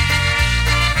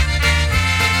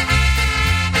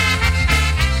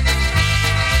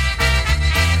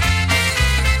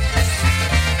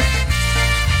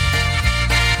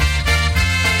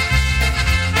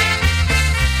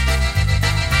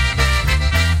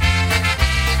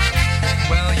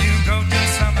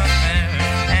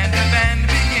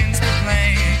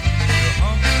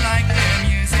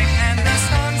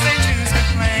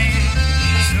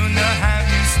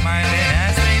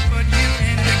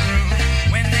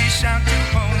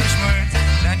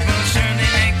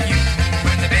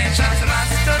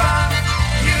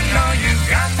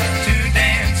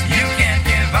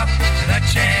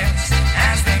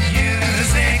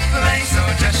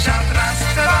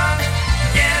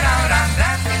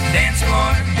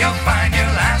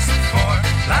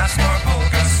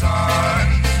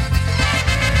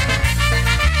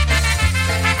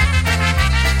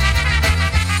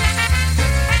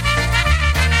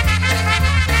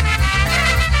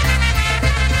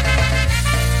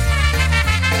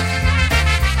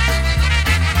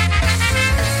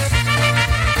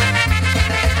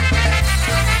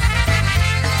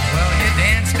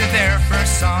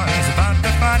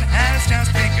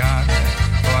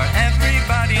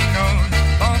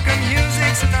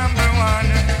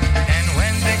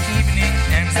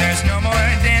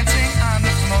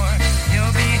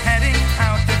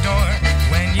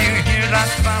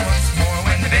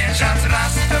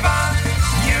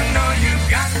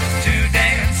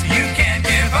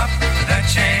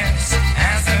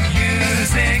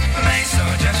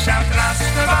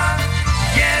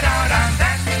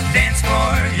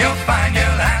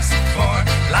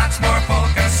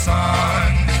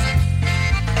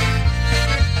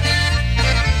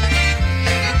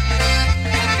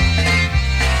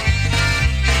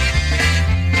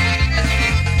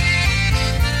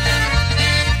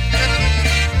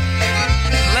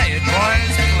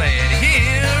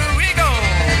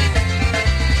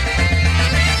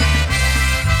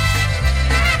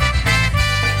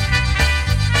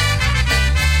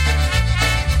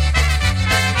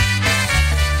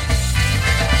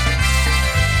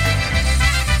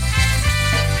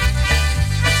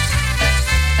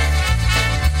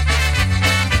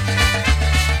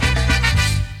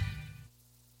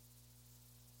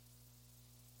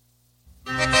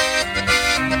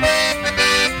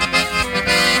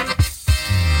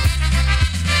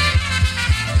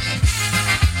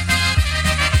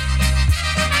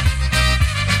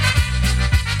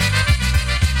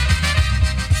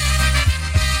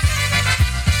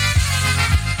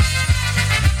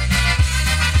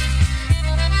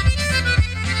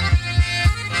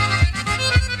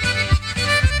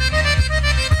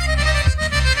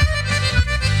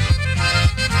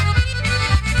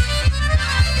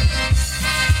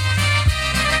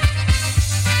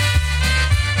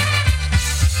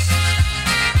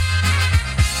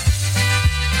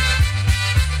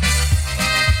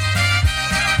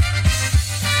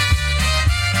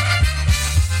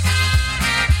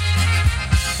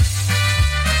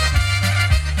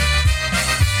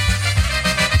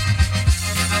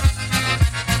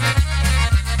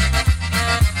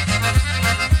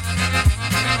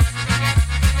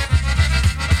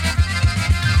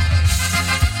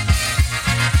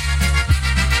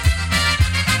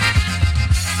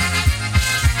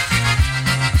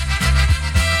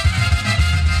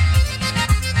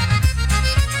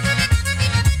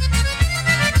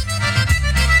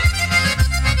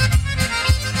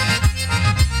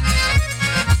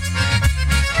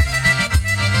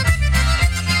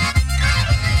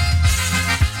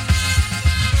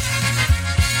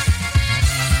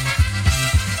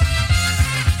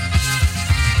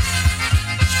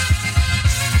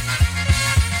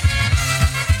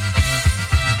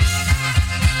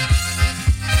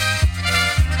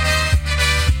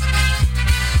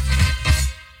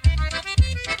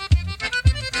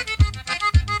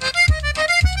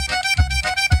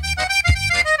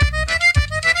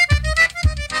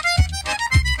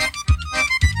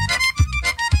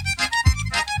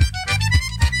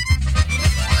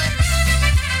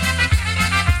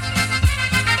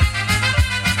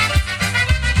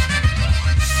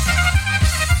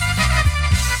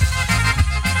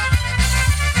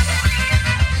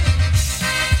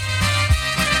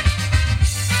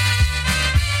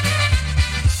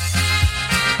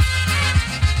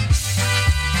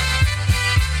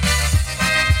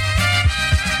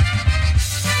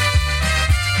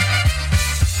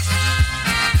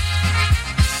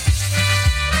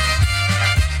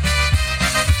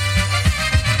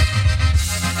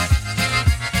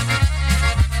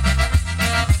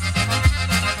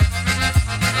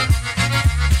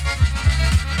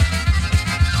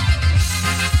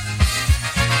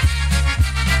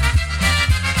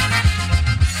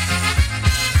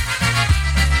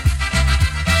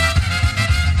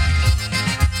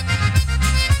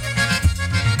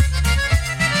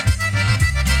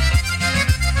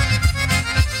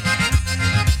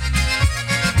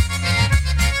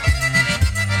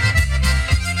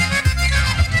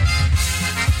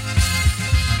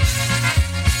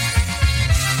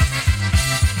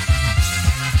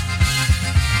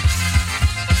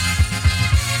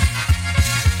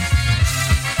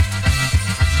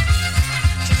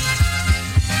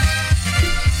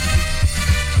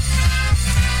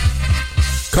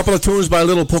 couple of tunes by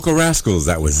Little Polka Rascals.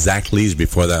 That was Zach Lees.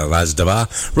 Before that, Laz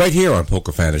Dava. Right here on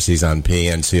Polka Fantasies on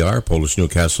PNCR, Polish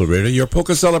Newcastle Radio, your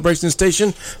polka celebration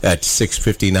station at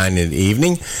 6:59 in the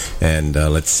evening. And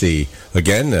let's see.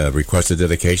 Again, requested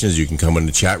dedications. You can come in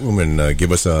the chat room and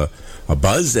give us a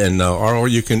buzz, and or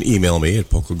you can email me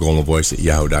at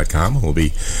polkagoldenvoice@yahoo.com. We'll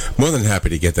be more than happy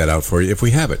to get that out for you if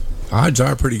we have it. Odds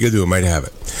are pretty good that we might have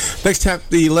it. Next up,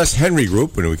 the Les Henry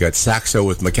Group, and we got Saxo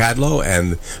with McCadlow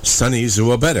and Sonny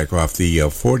Zuabetic off the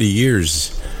 40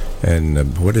 Years.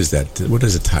 And what is that? What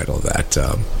is the title of that?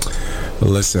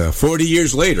 40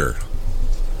 Years Later.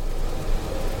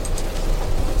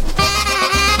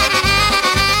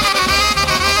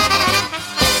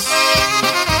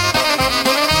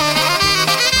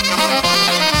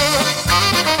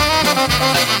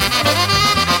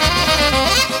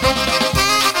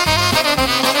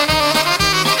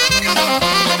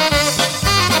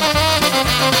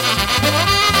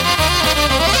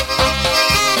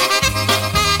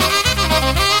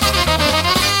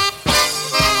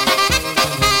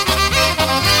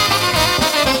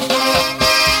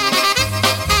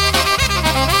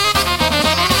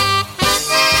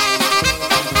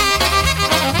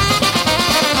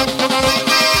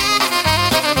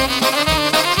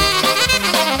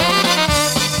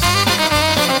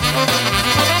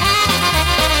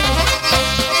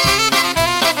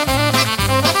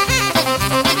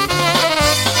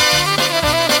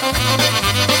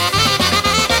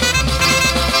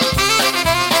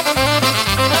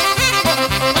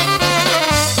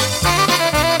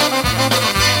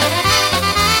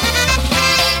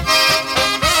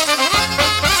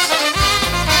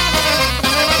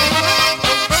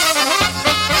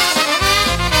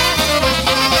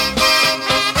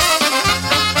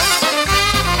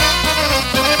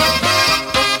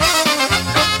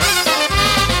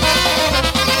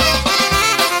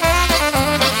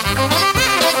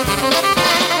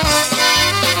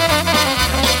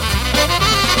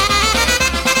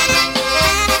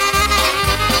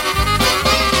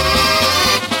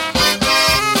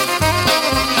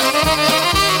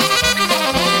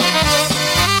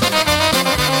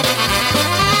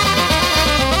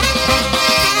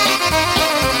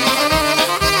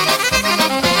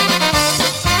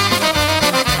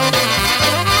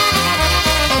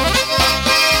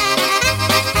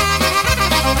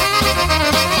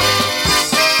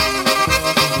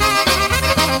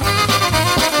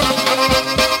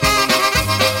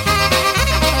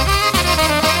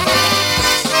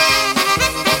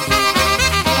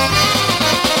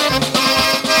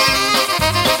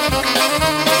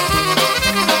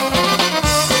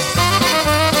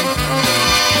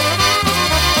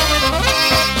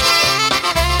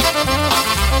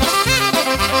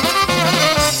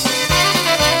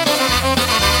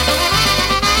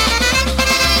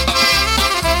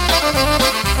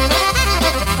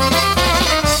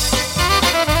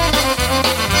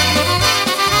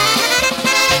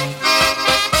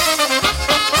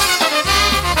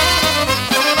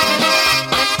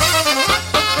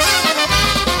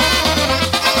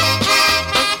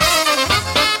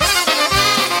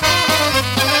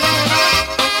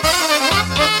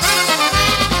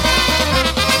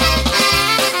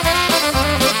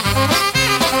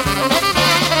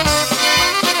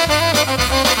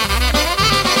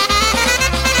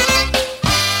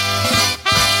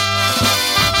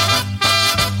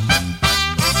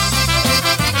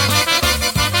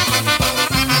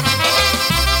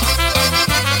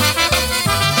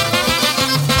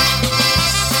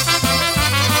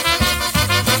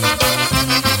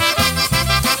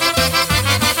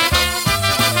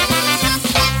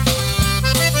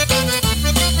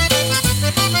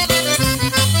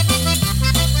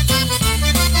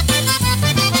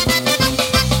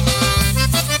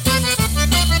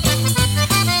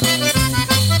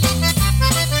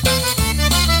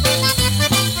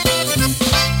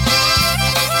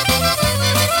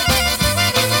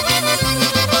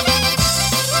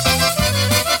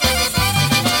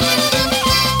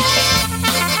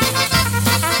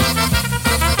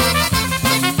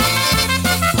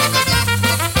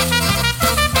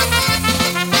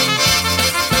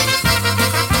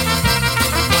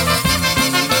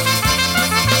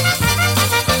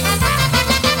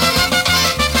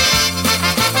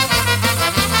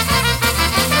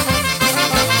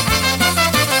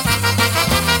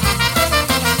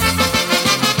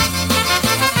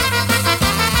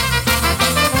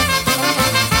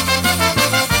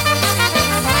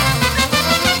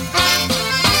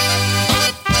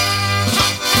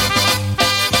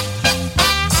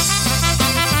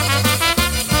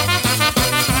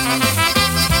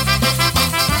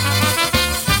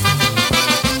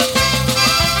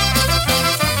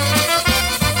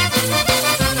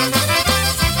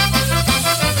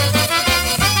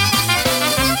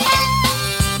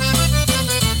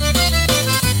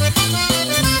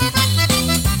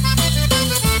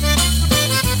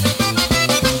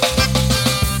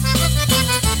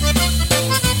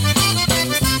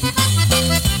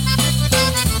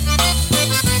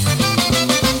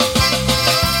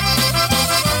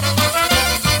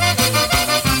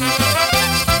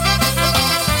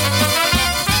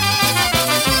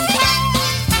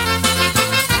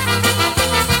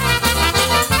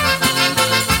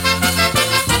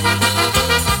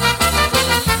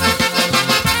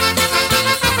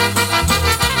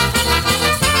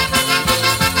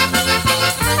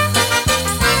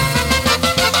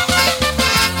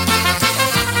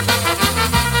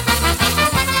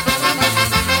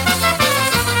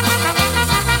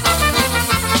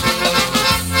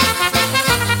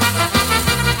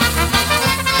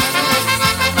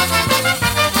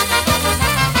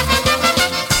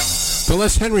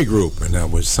 Les Henry Group, and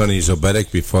that was Sonny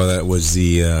Zobetic. Before that was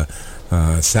the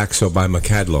Saxo by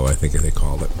McCadlow, I think they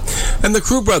called it. And the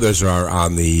Crew Brothers are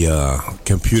on the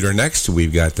computer next.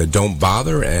 We've got the Don't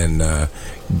Bother and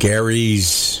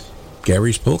Gary's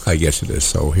Polka, I guess it is.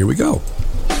 So here we go.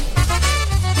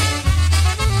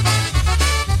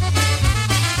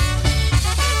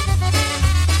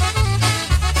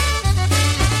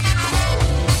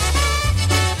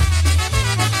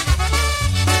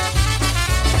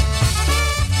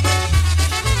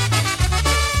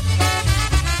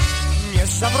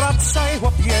 zawracaj,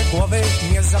 chłopie, głowy,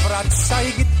 nie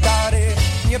zawracaj gitary.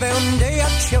 Nie będę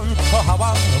jak się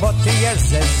kochała, bo ty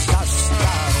jesteś za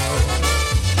stary.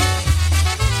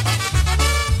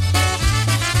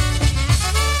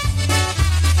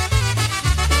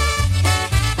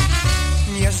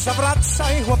 Nie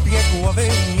zawracaj, chłopie, głowy,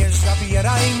 nie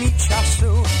zabieraj mi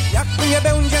czasu. Jak nie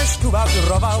będziesz tu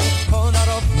badrował, to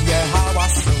narobię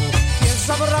hałasu. Nie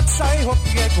zawracaj,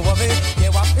 chłopie, głowy,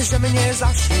 nie łap, że mnie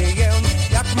za szyję.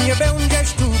 Jak mnie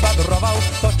będziesz tu badrował,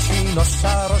 to ci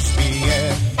nosa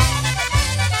rozbiję.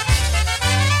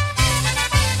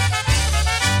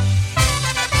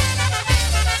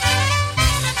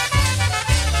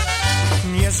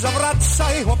 Nie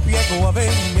zawracaj, chłopie, głowy,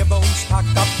 nie bądź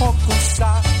taka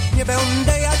pokusa. Nie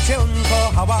będę ja cię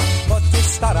kochała, bo ty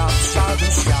stara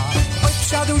psiadusia. Oj,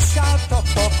 psiadusia to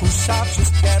pokusa,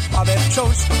 wszystkie baby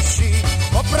wciąż kusi.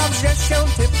 Popraw, że się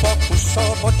ty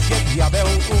pokuso, bo cię diabeł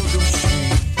udusi.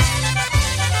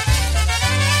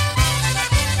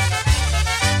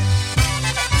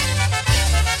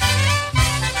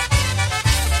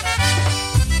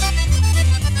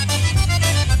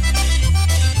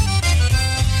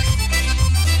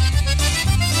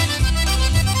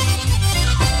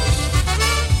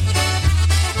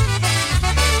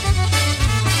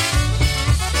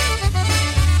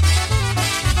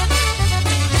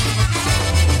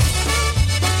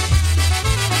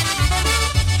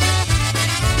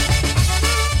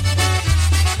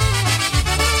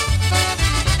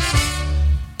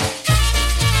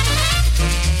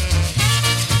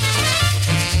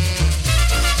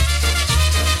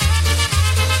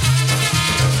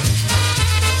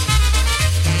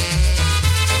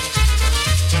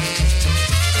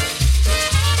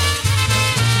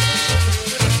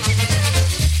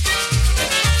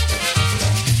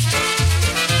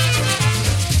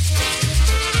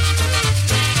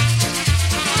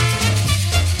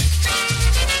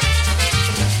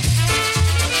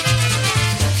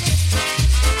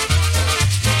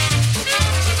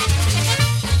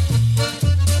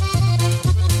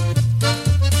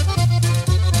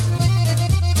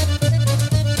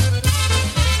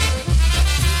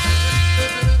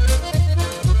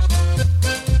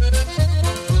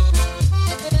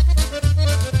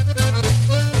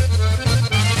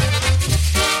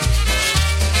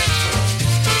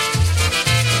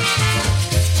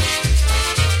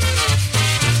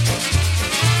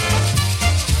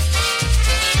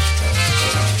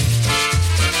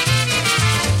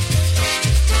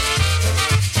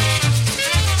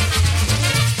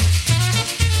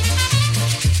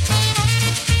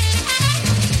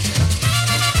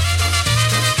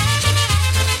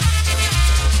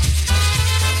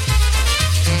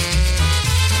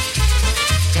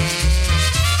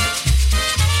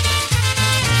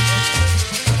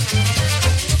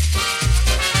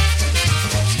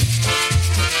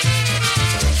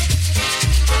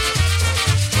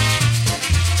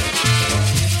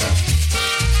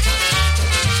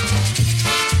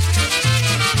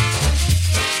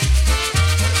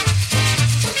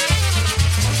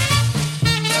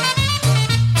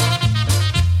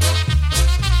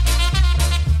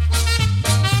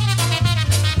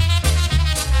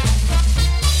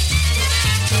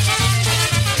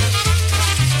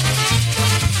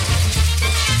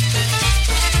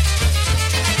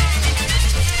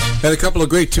 Had a couple of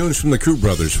great tunes from the Crew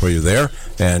Brothers for you there.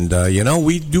 And,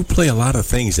 we do play a lot of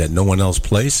things that no one else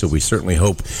plays, so we certainly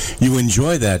hope you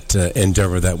enjoy that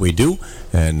endeavor that we do.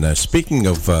 And speaking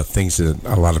of things that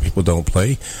a lot of people don't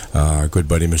play, our good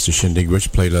buddy Mr. Shindig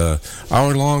Rich played an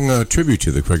hour-long tribute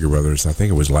to the Krieger Brothers. I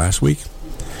think it was last week,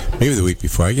 maybe the week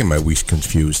before. I get my weeks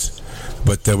confused.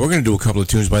 But we're going to do a couple of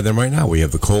tunes by them right now. We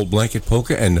have the Cold Blanket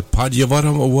Polka and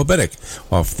Podjevota Wobedek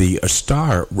off the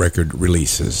Star record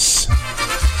releases.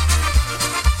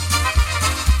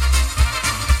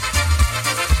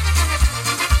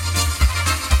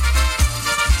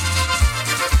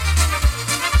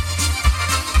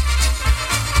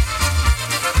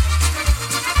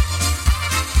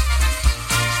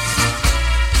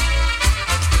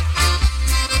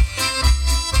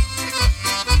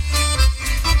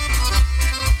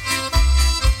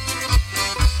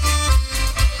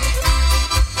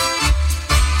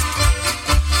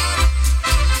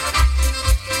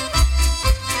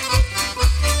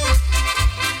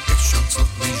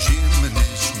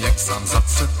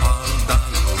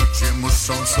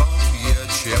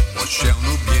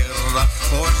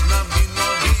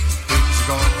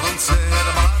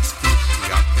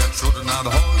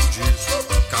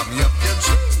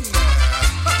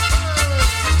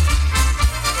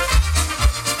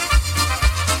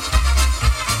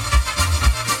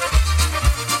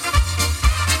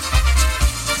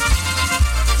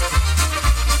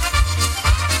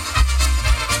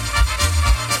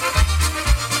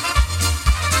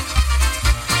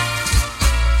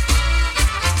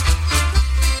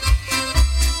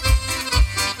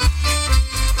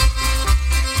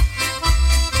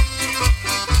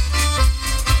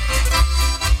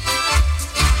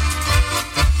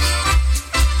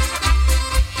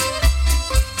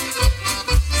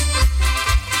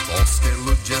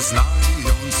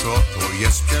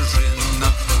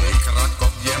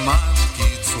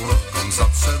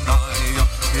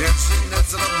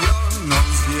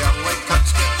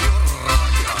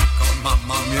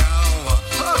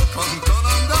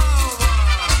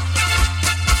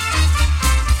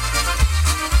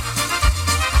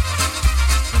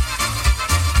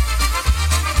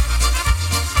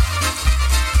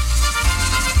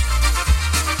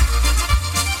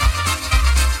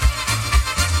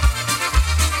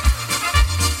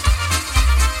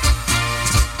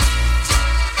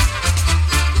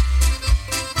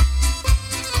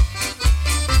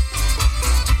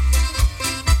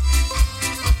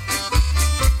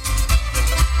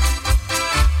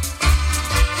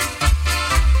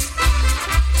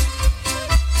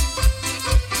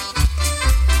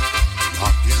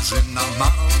 pierzyna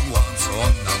mała, co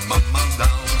ona mama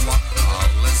dała,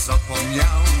 ale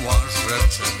zapomniała, że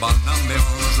trzeba na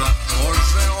męża.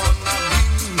 Może ona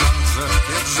winna, że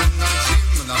pierzyna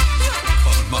zimna,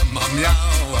 bo mama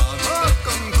miała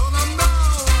taką to nam dała.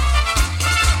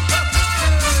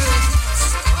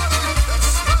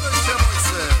 Smaruj się,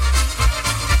 Wojciech.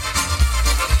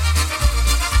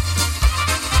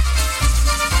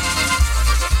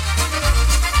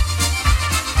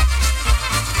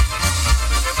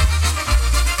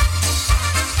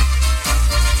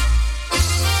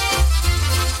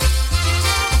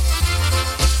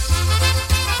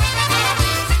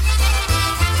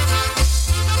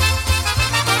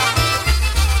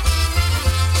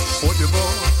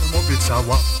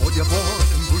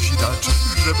 Podjaworem buzi dać,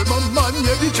 żeby mama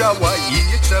nie widziała i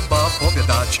nie trzeba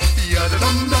powiadać.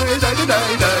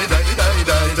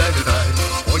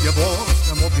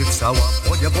 Podjaworem obiecała,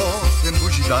 podjaworem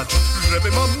buzi dać,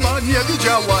 żeby mama nie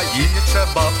widziała i nie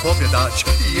trzeba powiadać.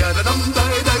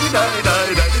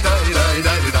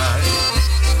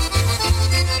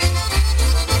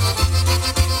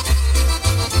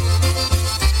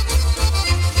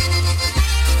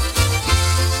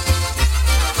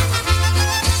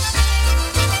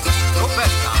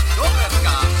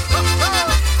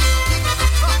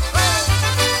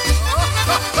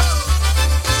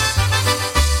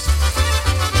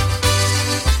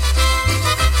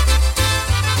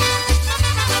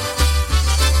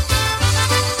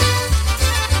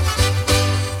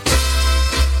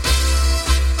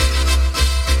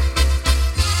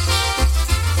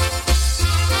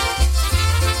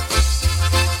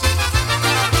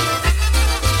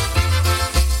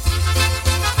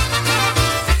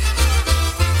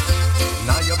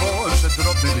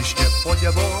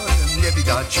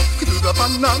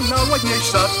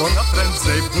 Najładniejsza, to na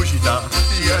prędzej buzi da.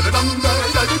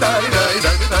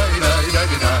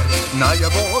 Na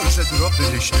jaworze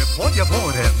drobny liście, pod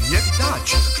jaworem nie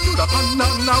widać, która panna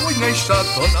najładniejsza,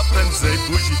 to na prędzej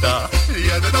buzi da.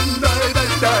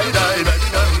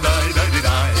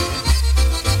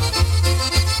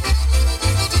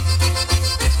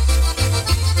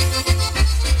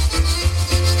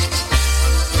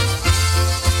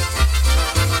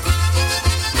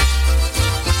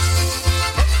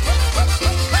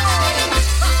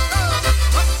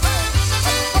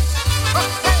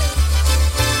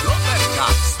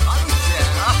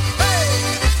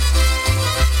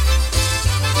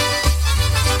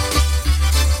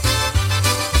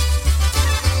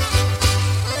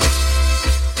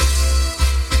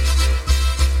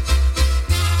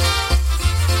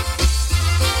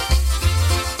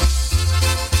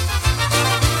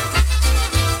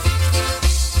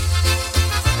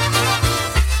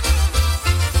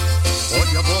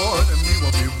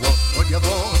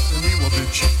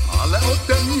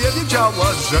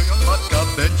 Że ją matka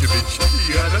będzie bić.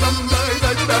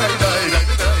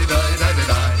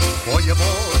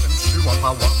 Pojaworem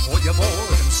przyłapała,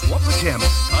 pojaworem słopakiem,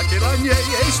 takie ranie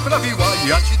jej sprawiła,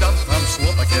 ja ci dam tam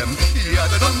słopakiem.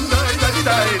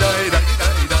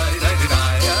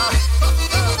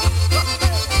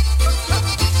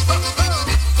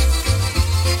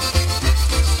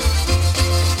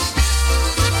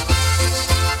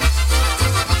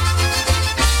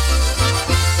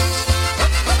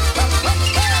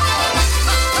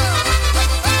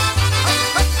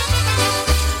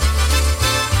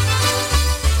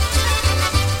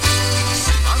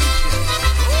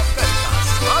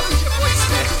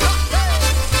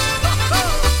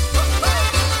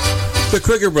 The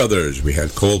Krieger Brothers. We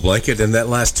had Cold Blanket, and that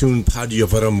last tune,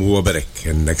 Podjavorem Woberik.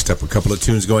 And next up, a couple of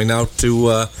tunes going out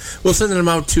to, we'll send them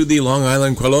out to the Long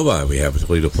Island Kralova. We have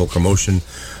Toledo Polka Motion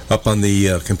up on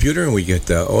the computer, and we get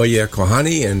Oye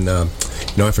Kohani, and,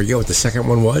 I forget what the second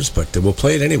one was, but we'll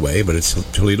play it anyway, but it's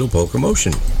Toledo Polka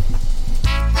Motion.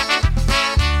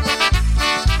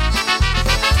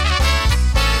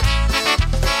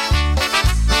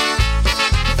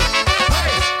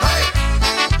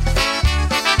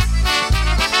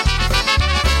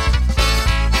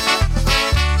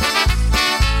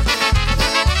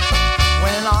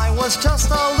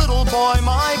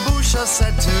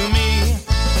 Said to me,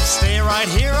 stay right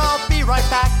here, I'll be right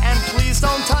back, and please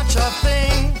don't touch a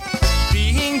thing.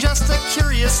 Being just a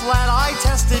curious lad, I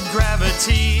tested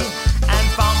gravity and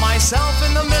found myself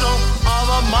in the middle of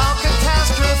a mild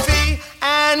catastrophe.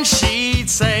 And she'd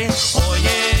say,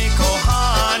 oye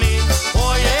kohani,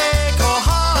 oye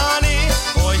kohani,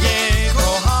 oye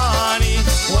kohani,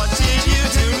 what did you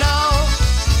do now?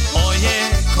 Oye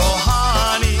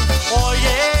kohani,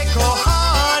 oye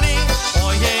kohani,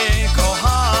 oye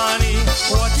kohani,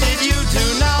 what did you do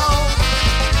now?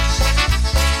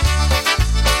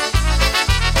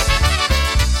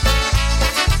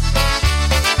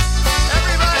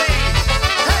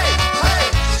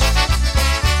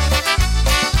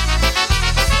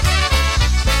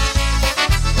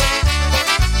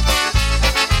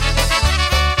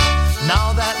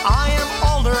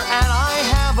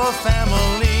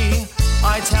 family.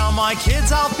 I tell my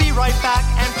kids I'll be right back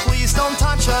and please don't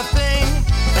touch a thing.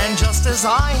 And just as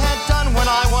I had done when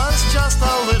I was just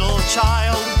a little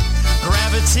child,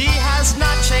 gravity has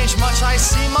not changed much. I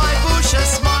see my Busha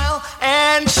smile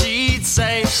and she'd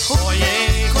say,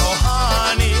 Oye,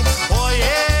 kohani,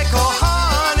 oye,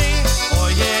 kohani,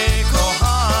 oye,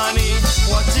 kohani,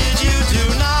 what did you do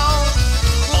now?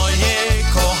 Oye,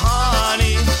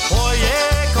 kohani, oye,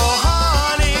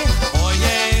 kohani,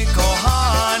 oye,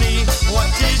 kohani, what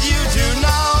did you do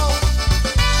now?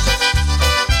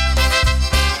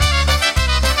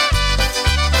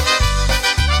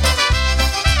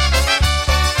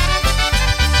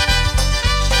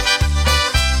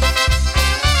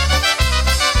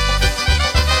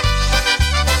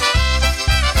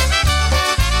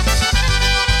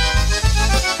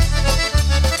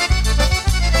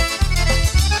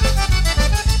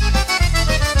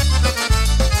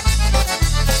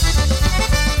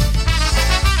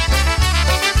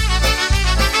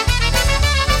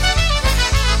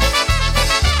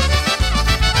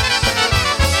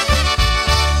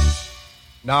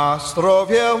 Na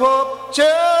zdrowie,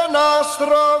 chłopcie, na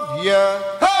zdrowie,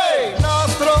 hej! Na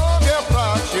zdrowie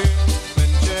braci,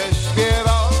 będziesz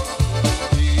śpiewał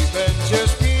i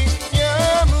będziesz pięknie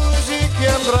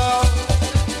muzykiem grał.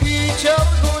 I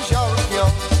ciarku ziarnią,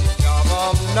 ja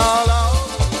wam nalał.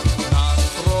 Na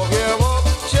zdrowie,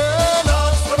 chłopcie, na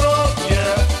zdrowie,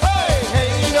 hej!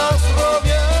 Hej, na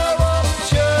zdrowie,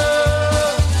 chłopcie,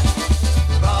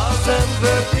 razem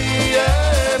wypijemy.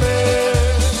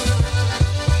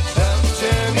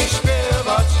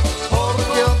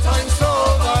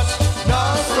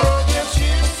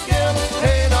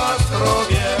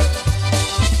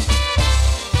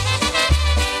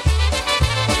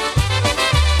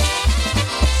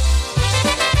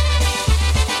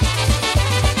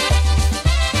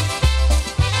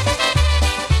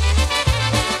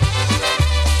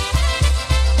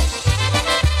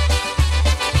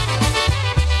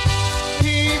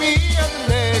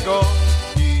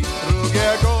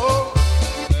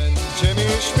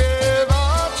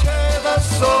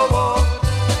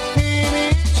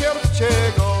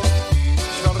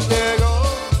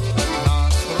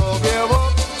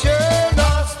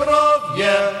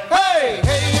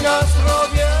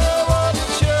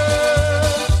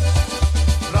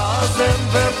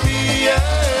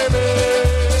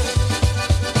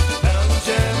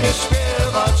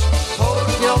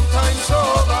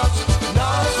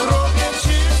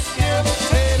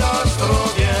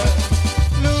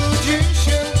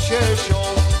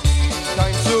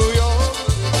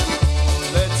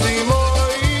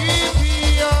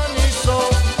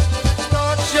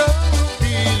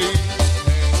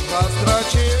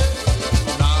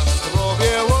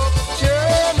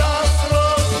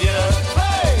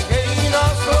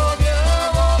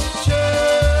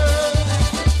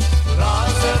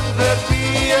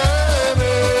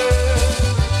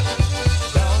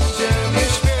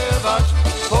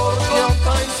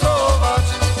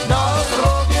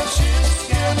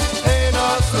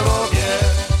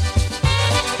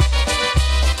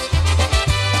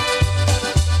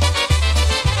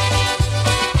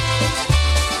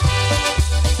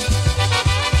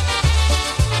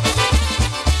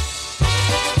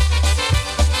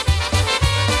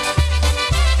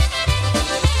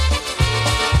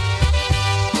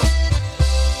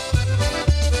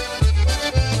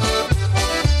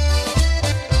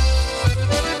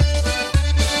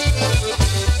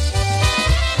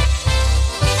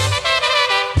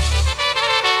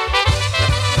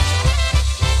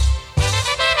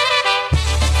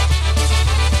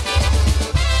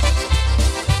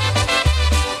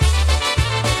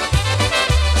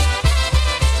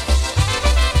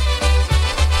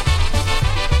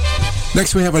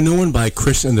 Next, we have a new one by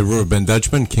Chris and the Riverbend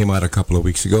Dutchman. Came out a couple of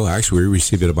weeks ago. Actually, we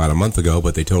received it about a month ago,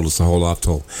 but they told us to hold off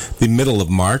till the middle of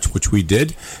March, which we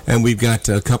did. And we've got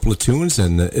a couple of tunes,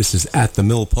 and this is At the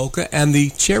Mill Polka and the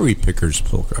Cherry Pickers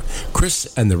Polka.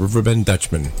 Chris and the Riverbend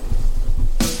Dutchman.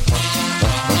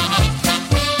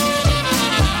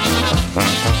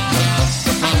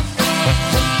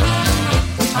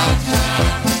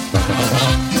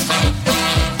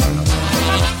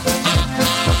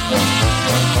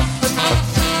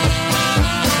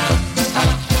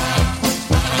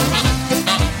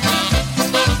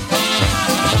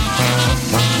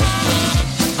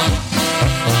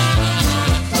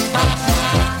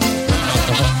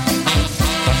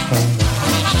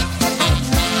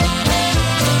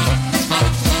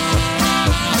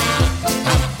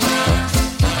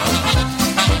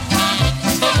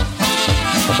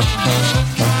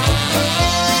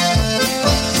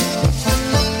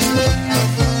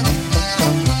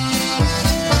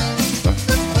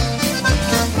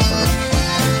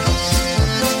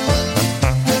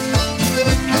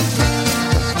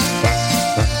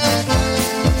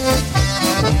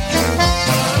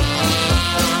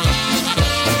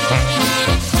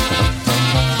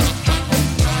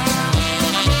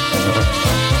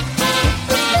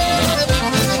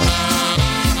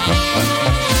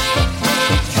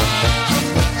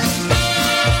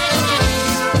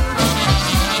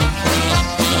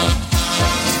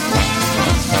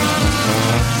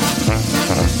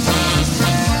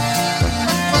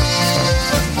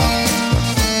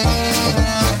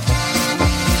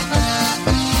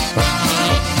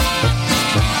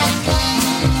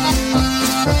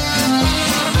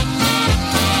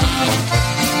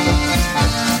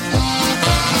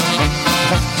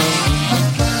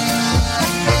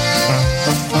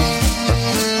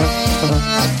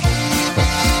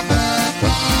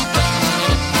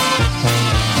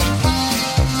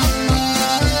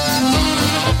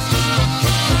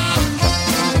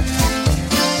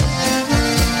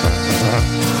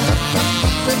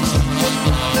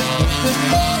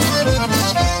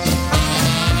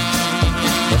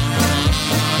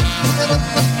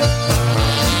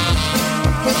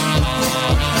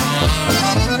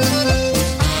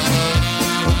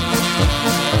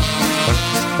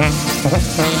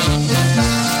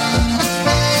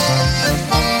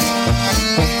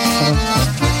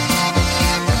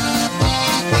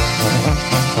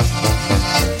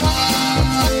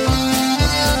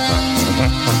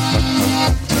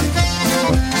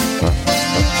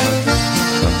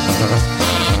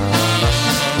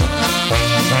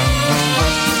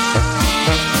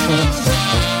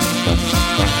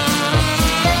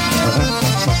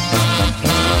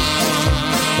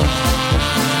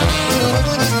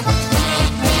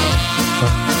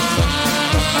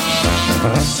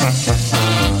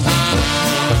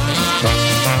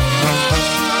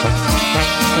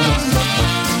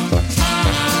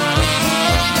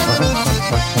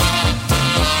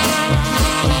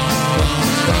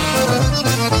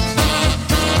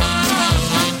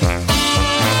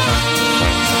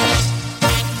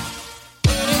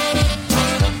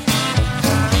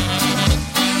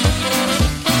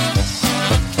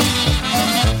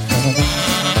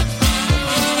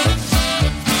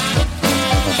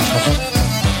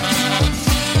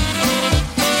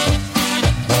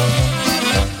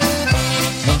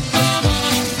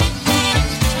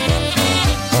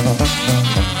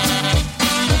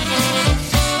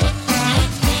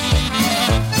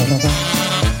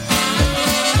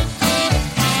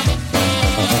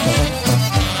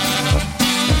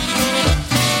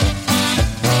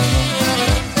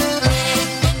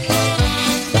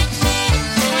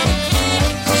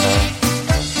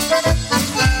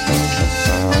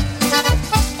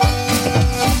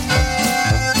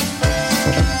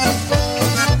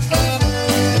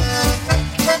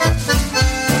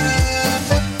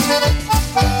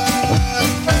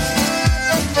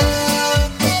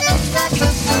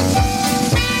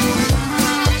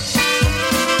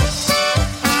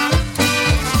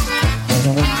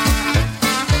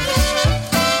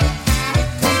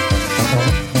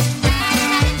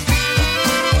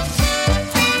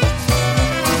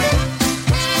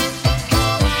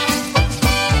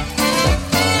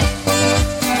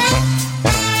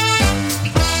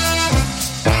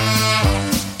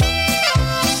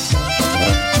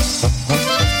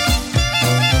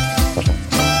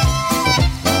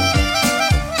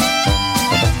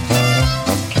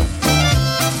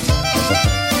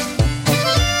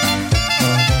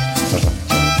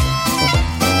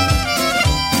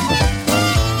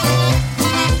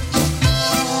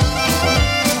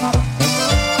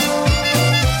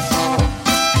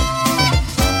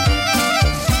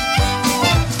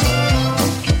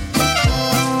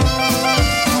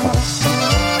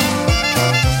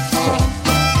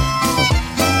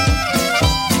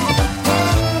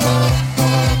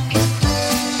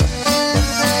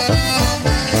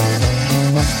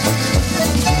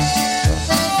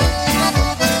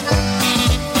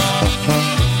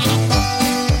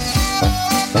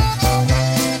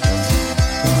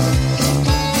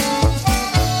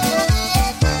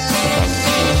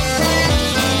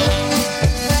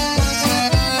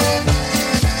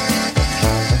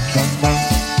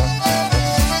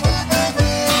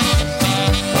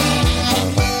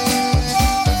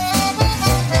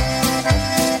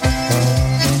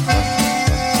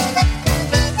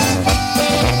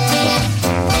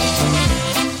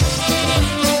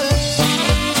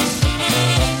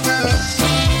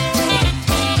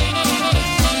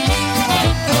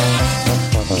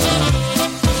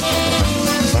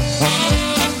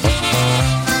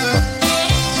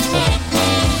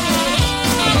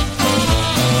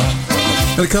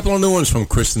 And a couple of new ones from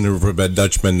Chris and the Riverbed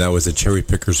Dutchman. That was a Cherry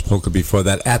Pickers polka before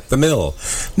that, At the Mill.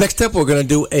 Next up, we're going to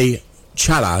do a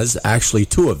charas, actually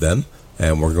two of them.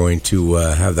 And we're going to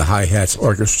have the Hi-Hats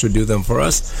Orchestra do them for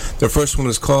us. The first one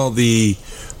is called the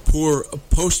Poor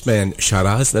Postman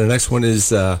Charas. And the next one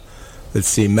is, let's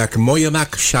see,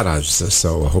 Macmoyamak Charas.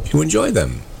 So I hope you enjoy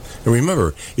them. And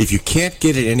remember, if you can't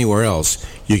get it anywhere else,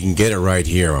 you can get it right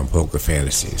here on Polka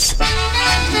Fantasies.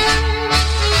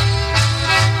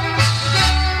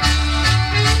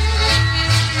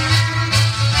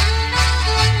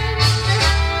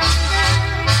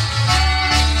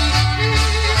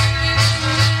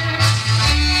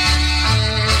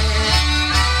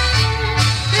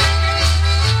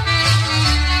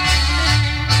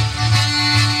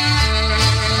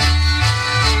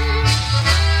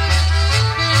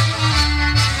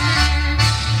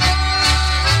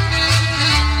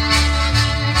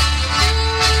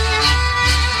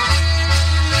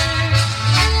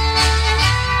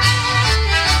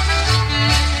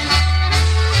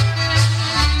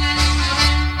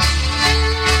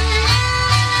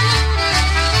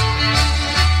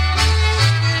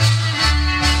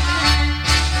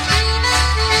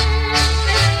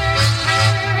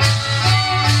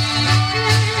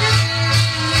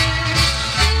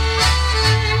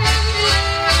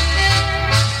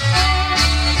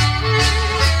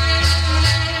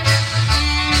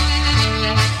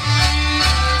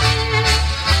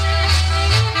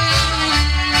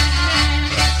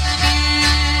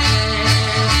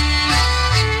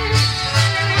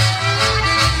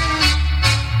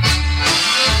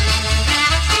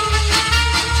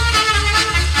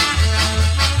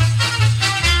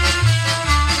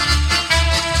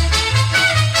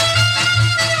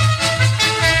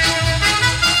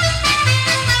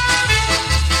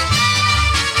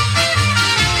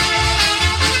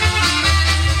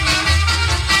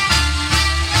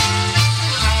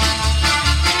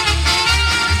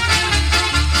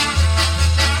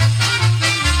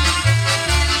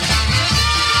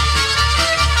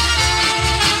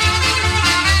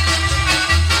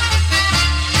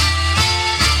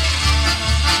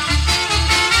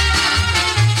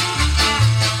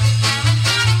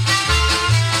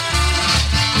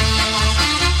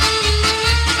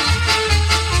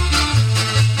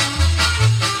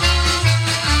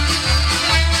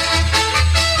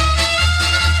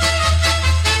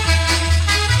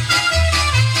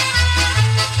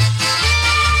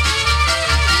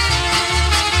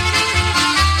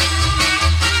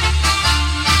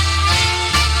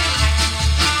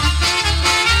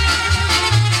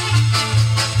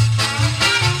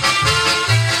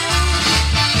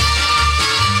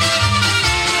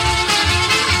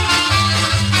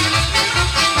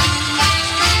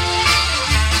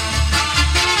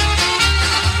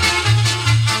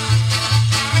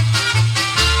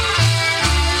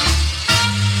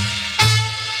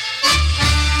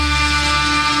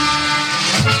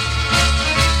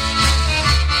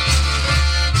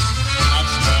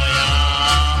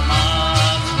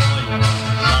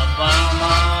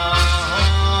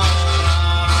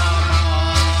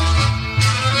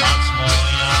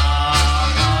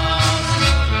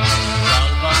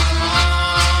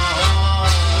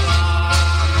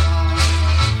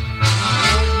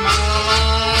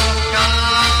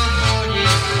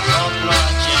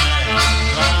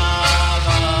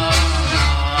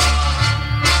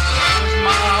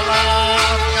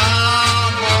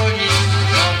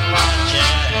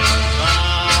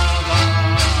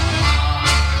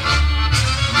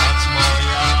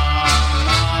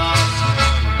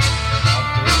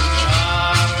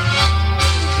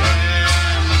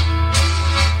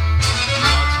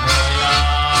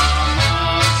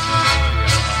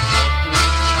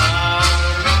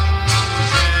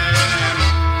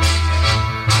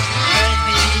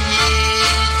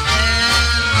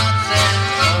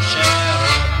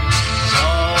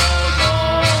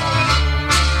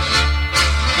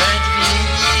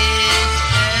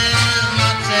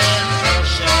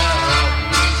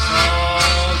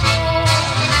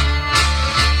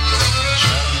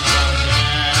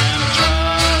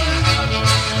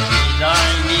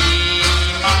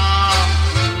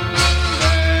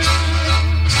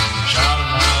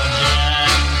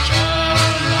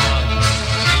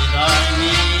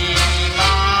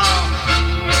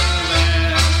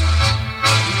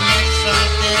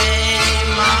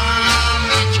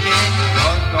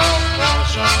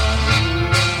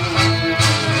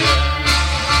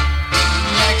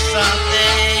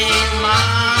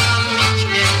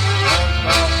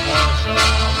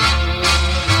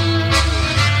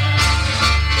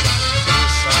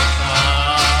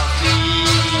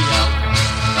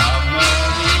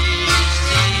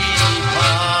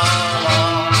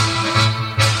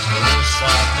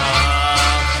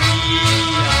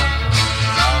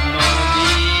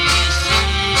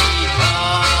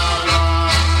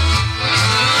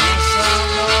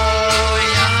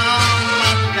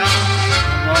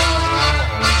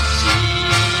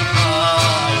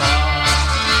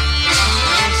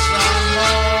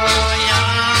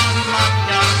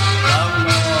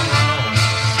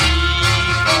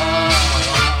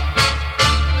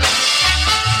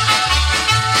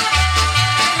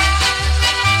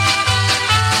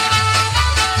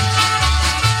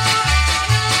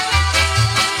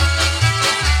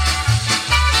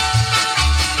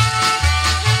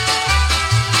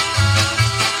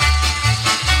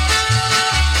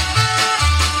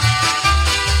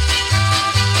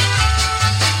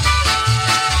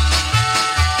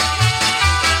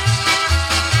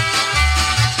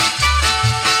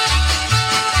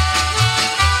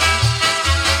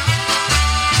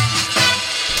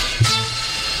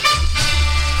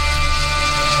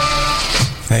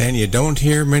 and you don't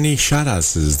hear many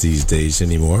shout-outs these days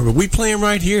anymore, but we play them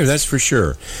right here, that's for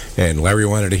sure. And Larry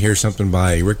wanted to hear something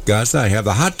by Rick Gaza. I have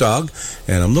the Hot Dog,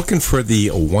 and I'm looking for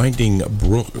the Winding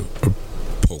Brook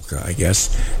polka, I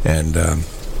guess. And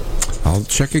I'll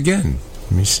check again.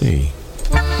 Let me see.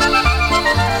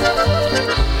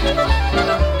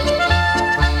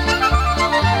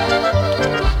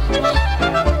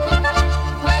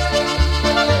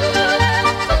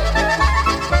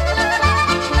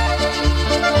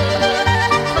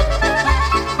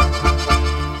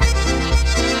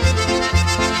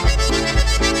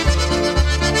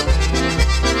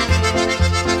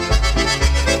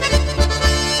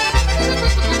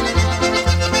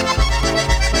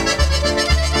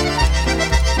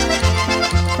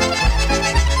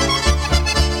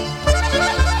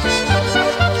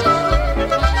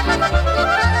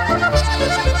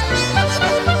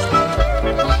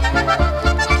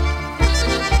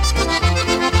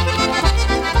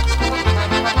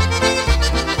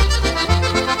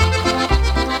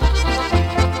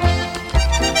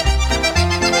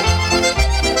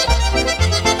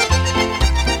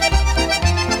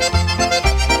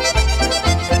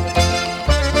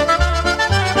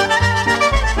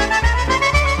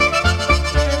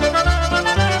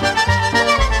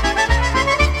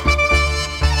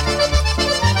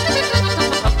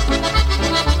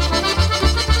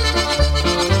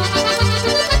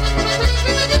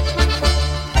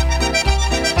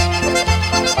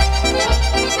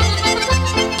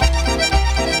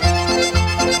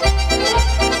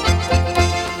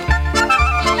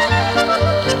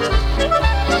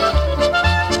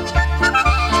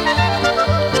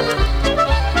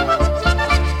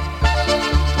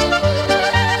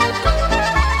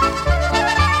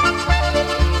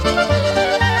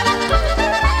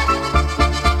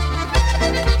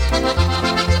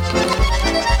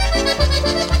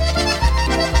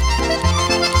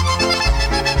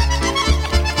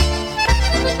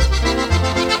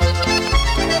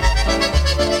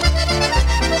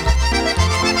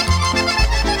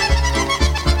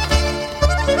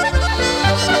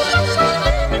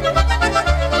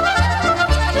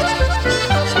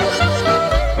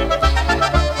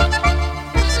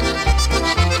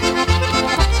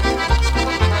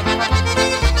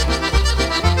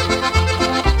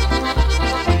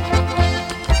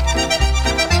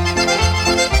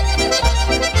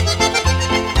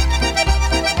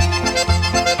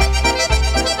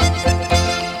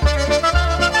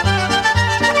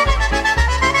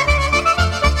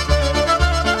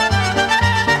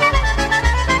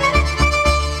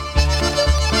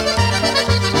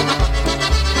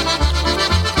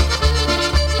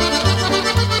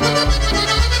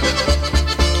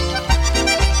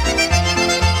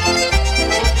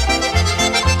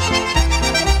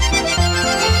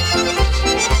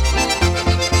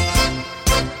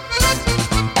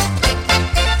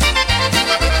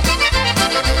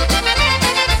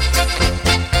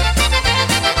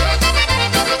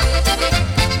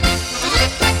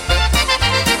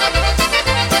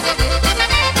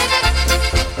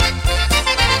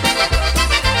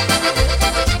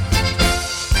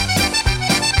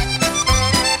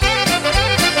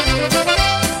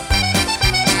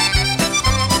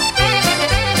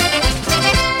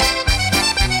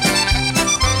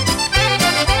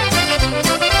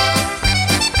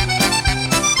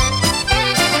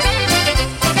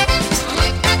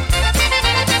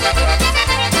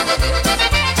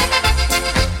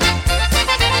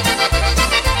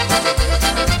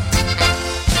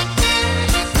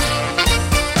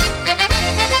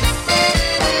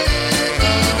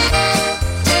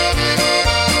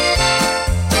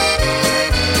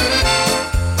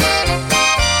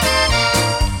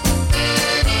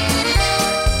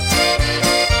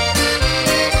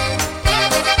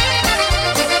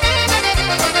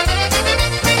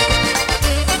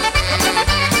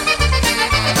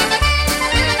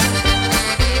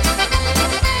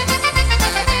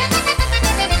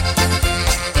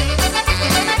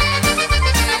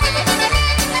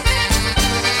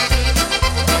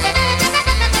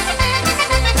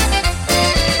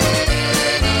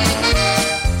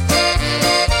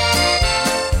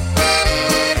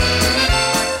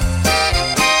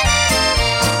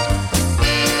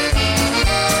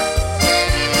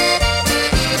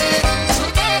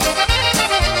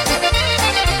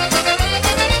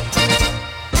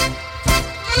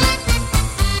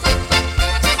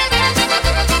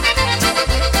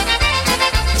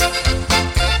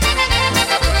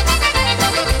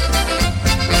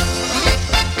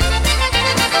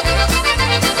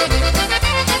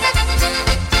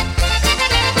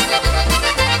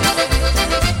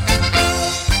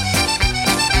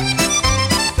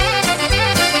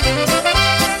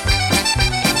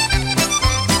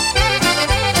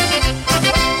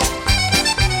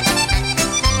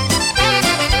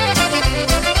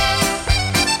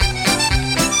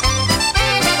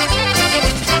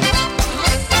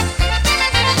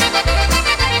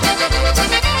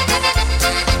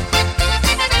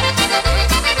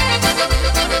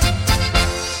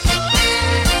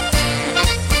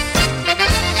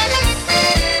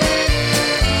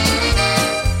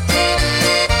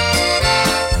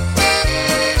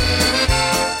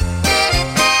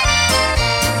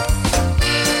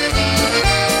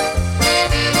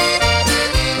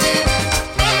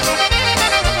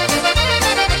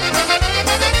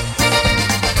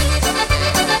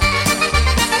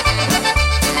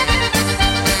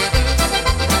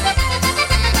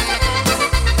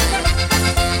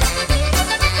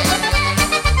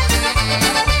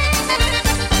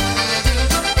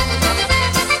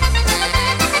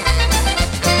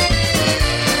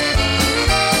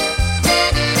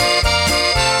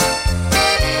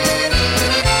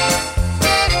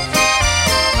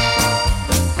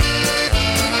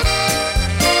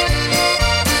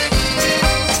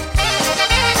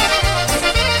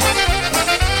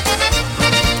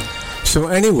 So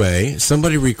anyway,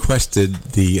 somebody requested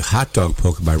the Hot Dog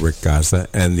Polka by Rick Gosla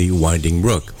and the Winding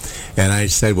Brook. And I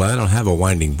said, well, I don't have a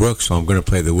Winding Brook, so I'm going to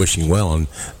play the Wishing Well. And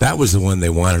that was the one they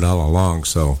wanted all along,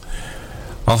 so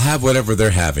I'll have whatever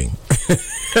they're having.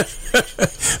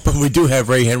 But we do have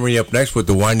Ray Henry up next with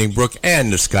the Winding Brook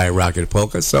and the Skyrocket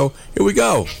Polka, so here we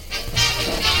go.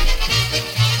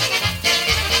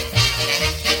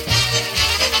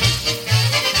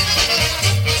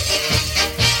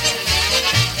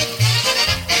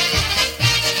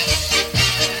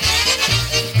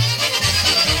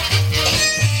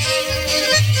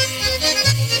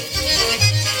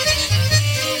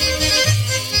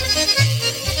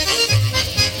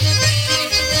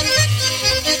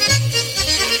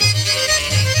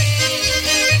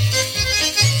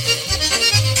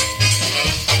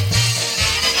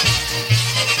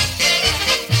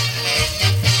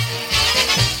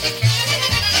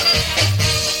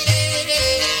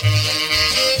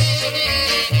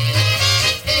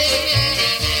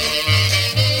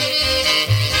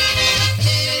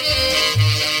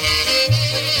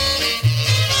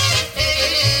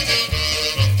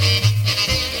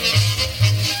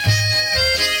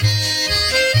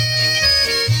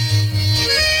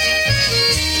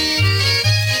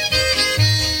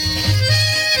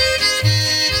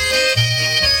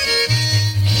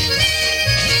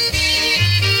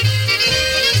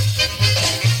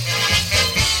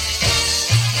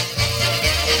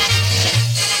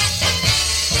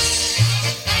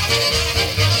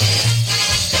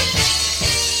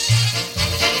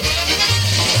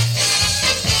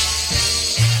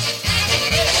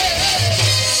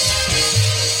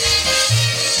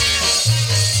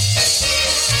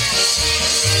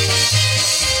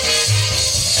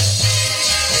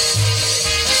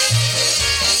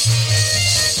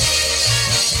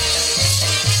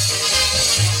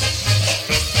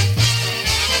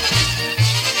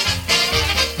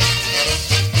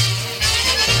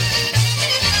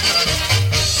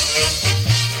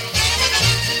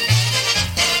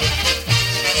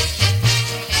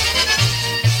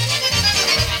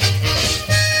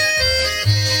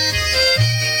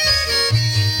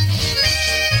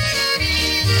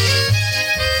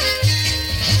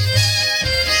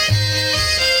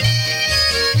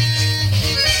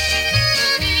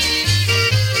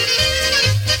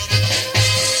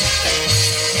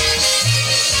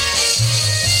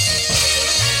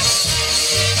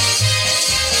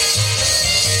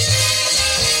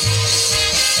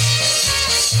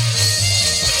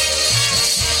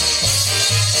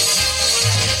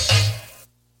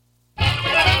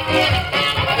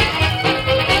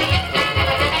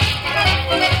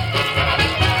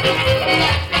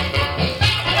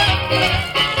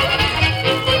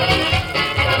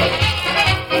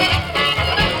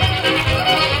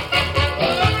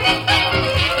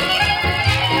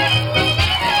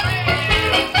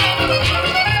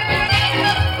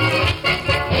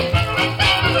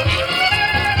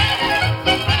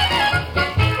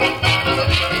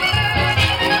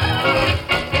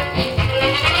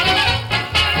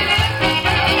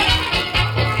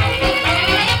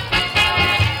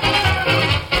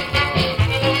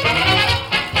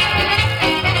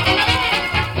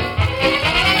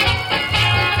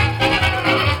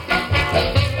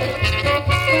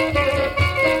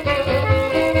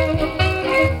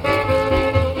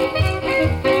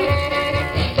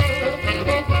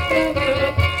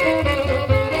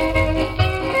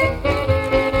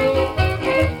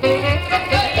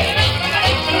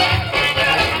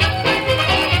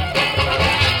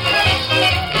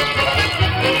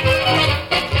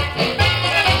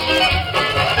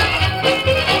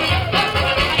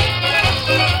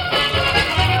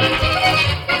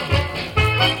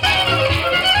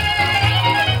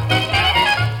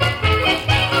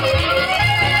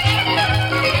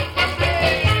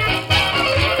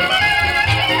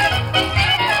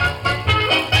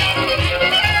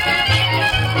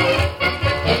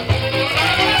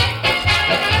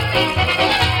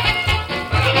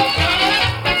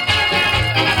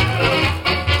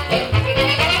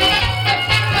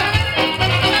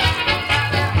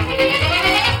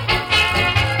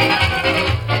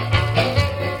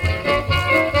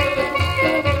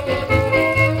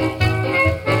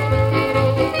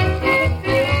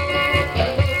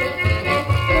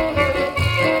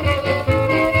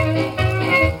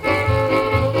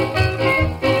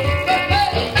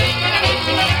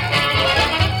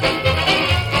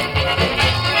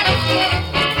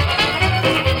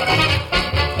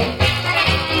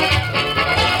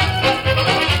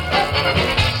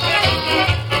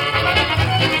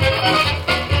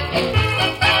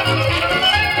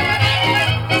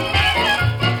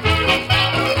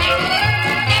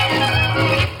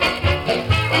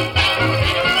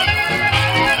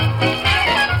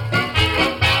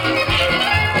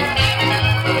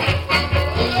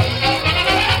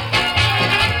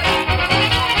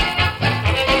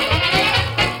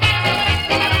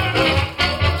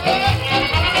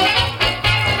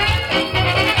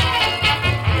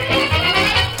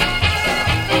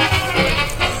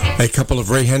 A couple of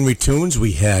Ray Henry tunes.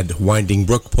 We had Winding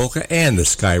Brook Polka and the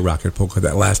Skyrocket Polka,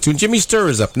 that last tune. Jimmy Sturr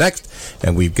is up next,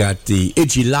 and we've got the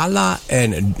Ijilala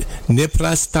and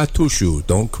Niprastatushu,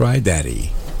 Don't Cry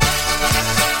Daddy.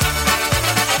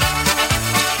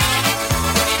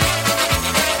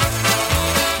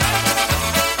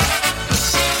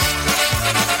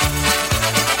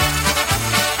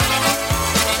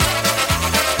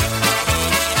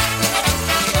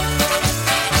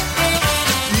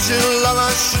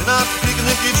 Na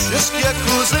pikniki wszystkie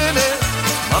kuzyny,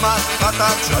 mama, tata,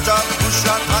 dziadzia,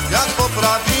 busia, tak jak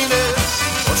poprawiny.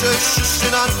 Chociaż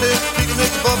wszyscy na tych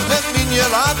piknik, bo wnet minie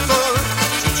lato.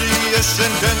 Dzieci jeszcze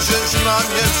będzie zima,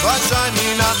 nie zważaj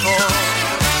mi na to.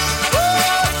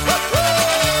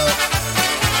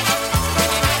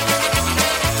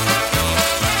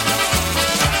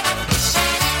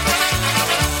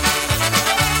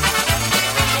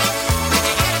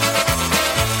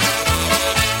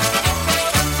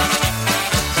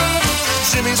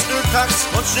 Tak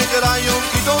smocznie grają,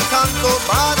 idą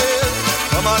kantowany.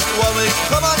 Come on, Wally,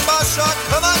 come on, Basha,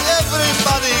 come on,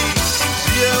 everybody.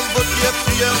 Piję wódkę,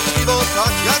 piję piwo,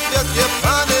 tak jak wielkie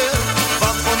pany.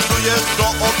 Wam funduje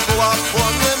dookoła,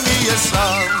 płonie mi je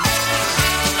sam.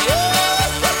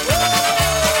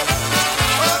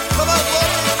 Come on,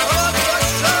 Wally, come on,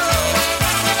 Basha.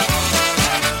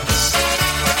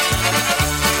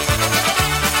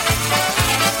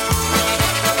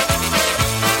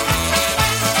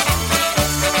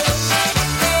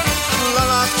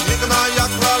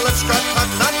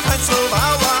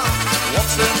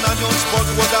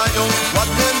 Podłogają,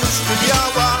 ładne nóżki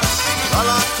miała.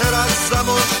 Lala teraz za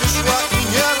mąż wyszła i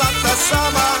nie lata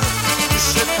sama. Już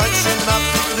się tańczy na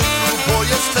pikniku, bo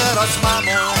jest teraz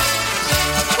mamą.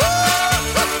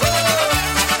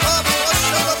 A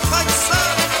proszę do tańca.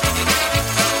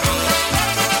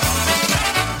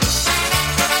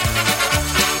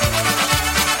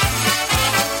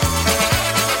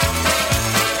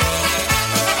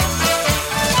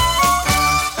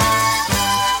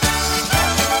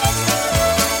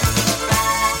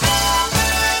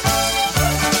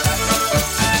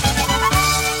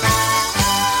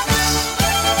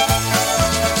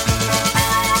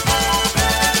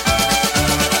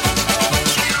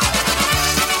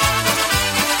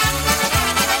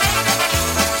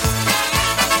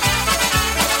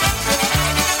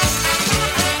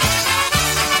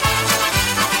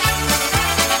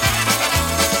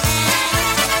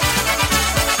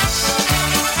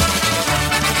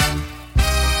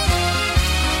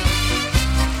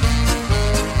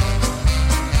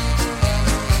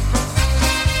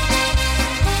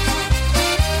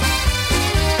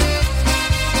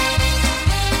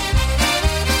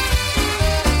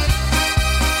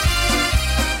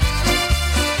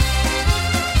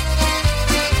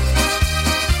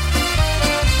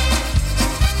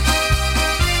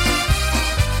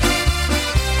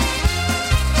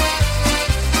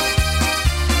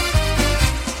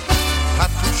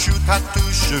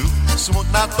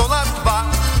 Smutna to na dwa,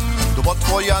 bo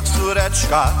twoja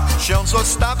córeczka się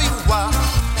zostawiła.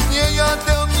 Nie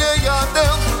jadę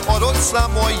od ojca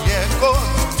mojego,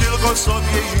 tylko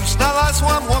sobie już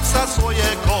znalazłam chłopca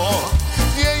swojego.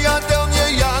 Nie jadę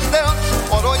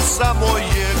od ojca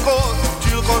mojego,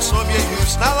 tylko sobie już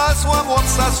znalazłam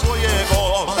chłopca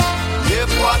swojego. Nie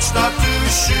płacz,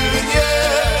 tatusiu, nie,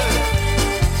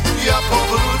 ja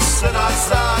powrócę na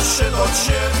zawsze do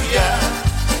ciebie.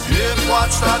 Nie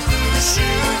płacz, tatusiu,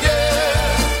 nie,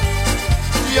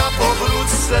 ja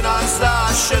powrócę na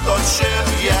zawsze do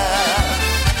ciebie.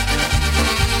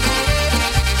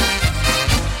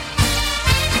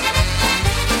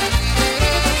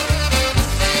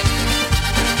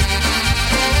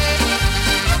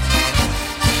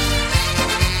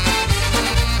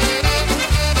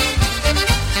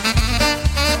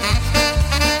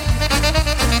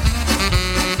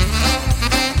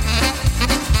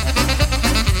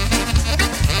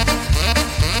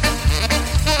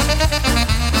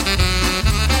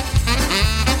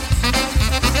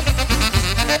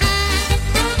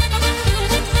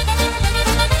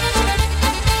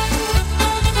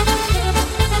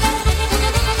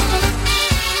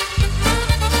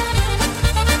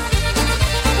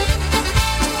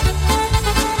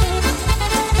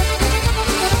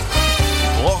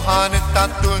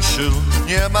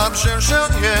 Nie mam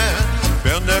życzenia,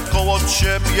 będę koło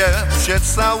ciebie przez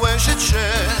całe życie.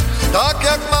 Tak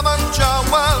jak mama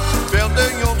chciała,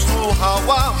 będę ją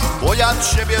słuchała, bo ja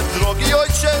ciebie, drogi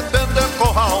ojcze, będę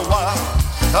kochała.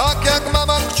 Tak jak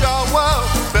mama chciała,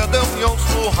 będę ją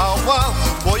słuchała,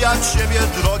 bo ja ciebie,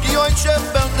 drogi ojcze,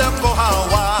 będę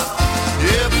kochała.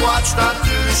 Nie płacz,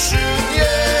 tatusiu,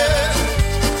 nie,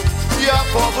 ja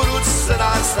powrócę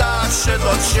na zawsze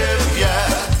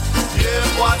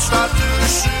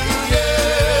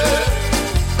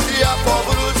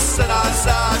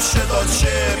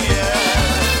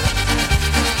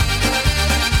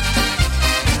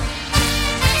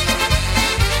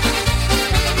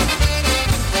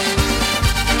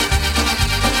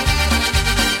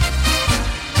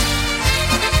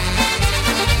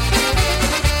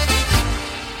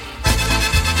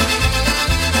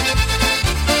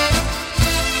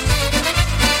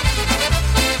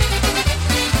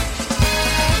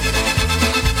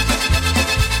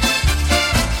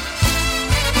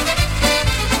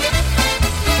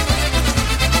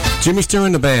Jimmy Sturr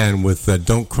in the band with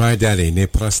Don't Cry Daddy, Ne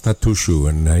Prastatushu,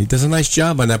 and he does a nice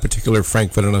job on that particular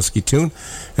Frank Vidanovsky tune.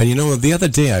 And you know, the other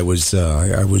day I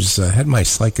had my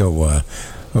psycho, I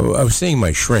was seeing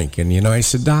my shrink, and you know, I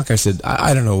said, Doc,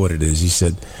 I don't know what it is.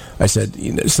 I said,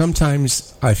 you know,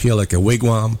 sometimes I feel like a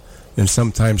wigwam, and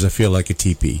sometimes I feel like a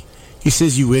teepee. He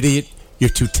says, you idiot,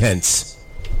 you're too tense.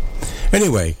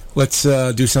 Anyway, let's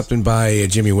do something by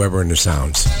Jimmy Weber and the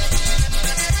Sounds.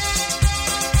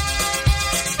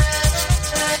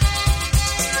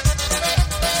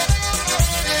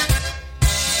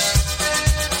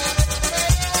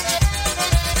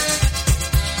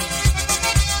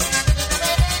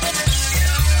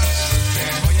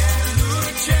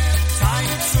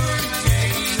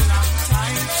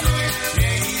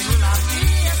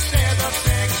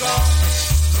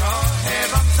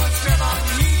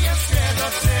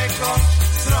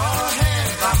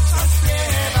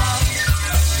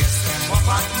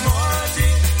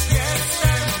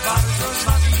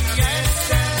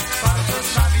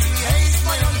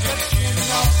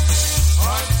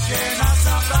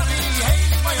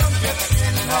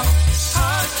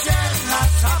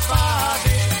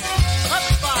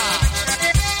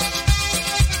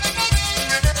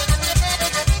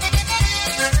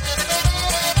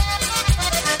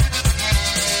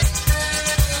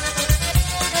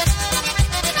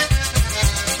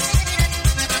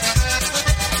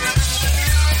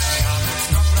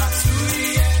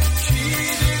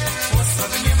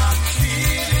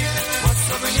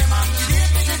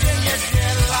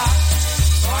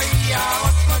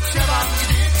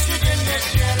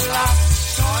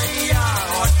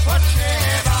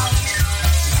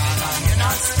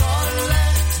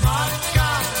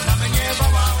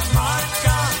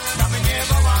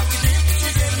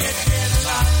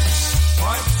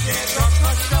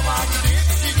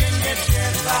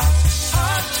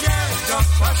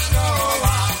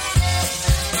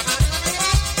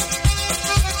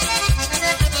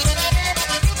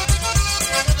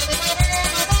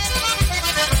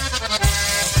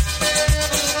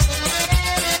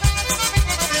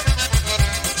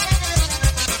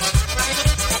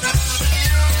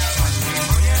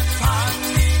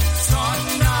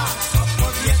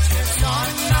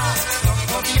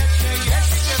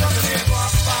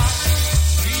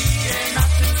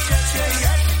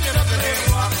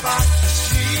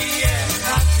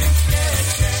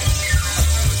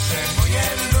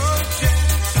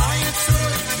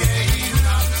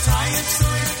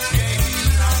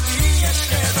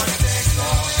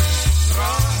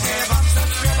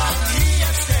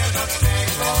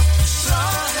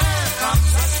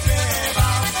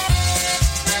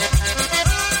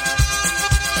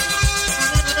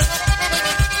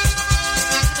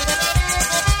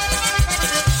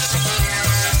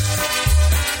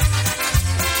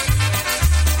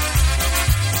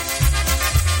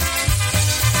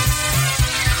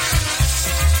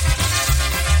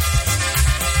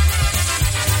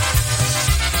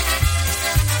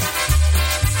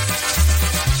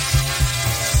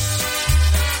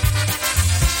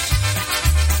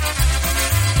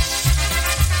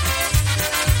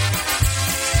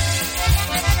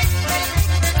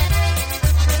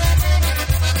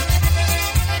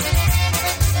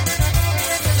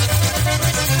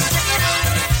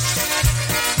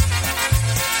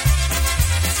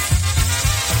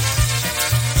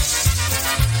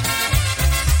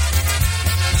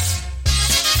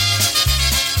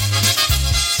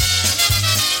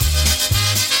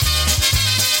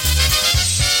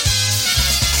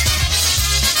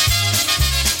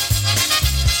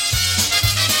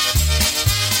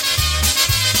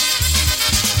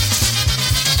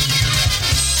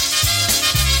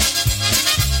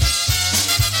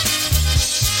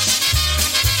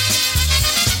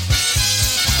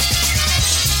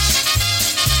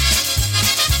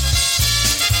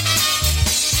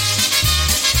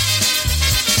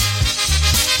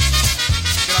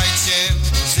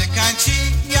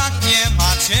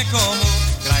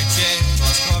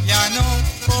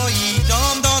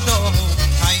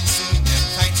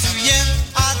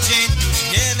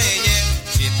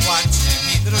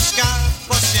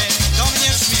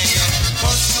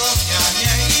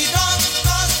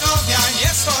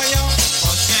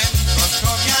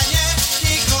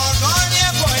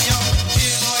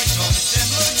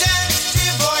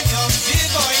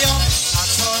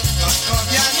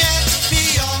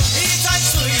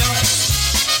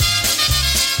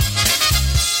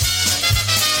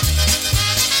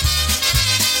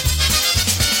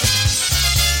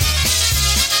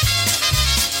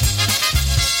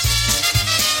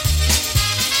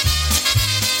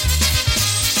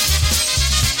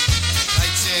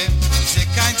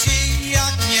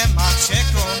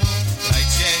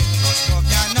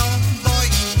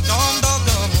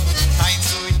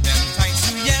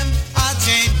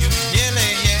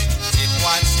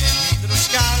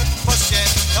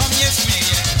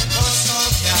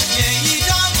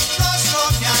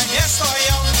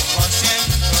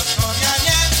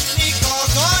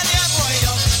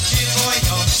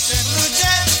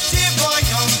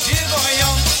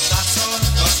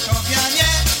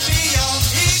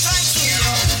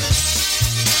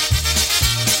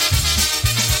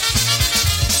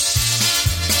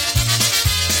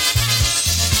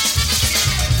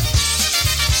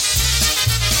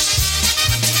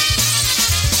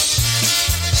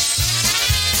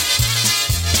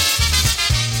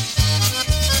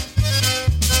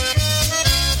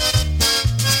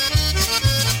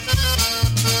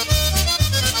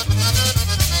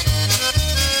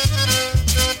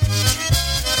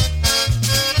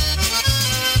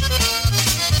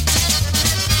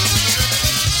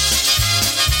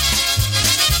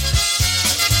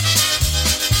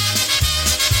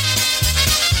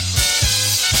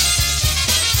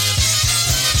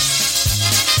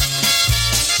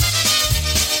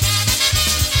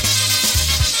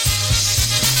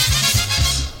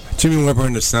 Jimmy Weber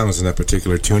and the Sounds in that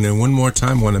particular tune. And one more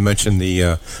time, I want to mention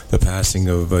the passing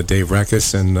of Dave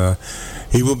Rackus, and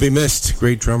he will be missed.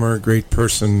 Great drummer, great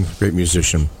person, great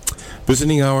musician.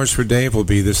 Visiting hours for Dave will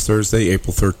be this Thursday,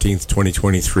 April 13th,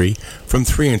 2023, from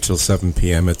 3 until 7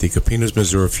 p.m. at the Capinas,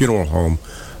 Missouri Funeral Home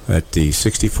at the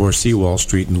 64 Seawall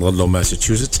Street in Ludlow,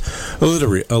 Massachusetts.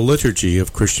 A liturgy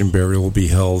of Christian burial will be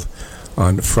held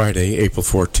on Friday, April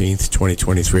 14th,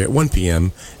 2023 at 1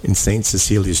 p.m. in St.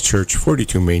 Cecilia's Church,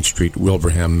 42 Main Street,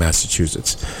 Wilbraham,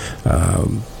 Massachusetts.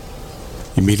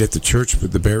 You meet at the church,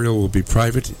 but the burial will be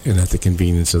private and at the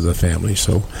convenience of the family.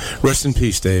 So rest in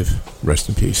peace, Dave. Rest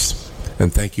in peace.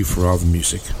 And thank you for all the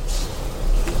music.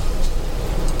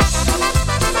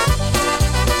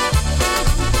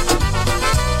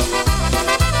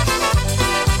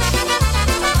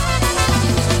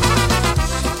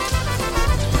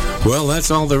 Well, that's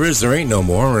all there is. There ain't no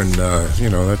more, and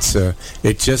that's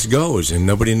it. Just goes, and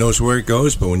nobody knows where it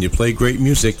goes. But when you play great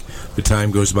music, the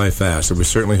time goes by fast. So we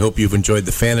certainly hope you've enjoyed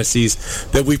the fantasies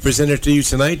that we presented to you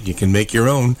tonight. You can make your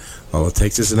own. All it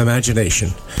takes is an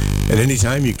imagination. And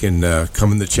anytime you can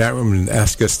come in the chat room and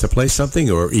ask us to play something,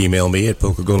 or email me at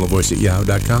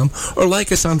polkagoldenvoice@yahoo.com, or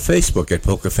like us on Facebook at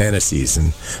Polka Fantasies,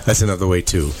 and that's another way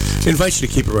too. I invite you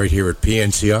to keep it right here at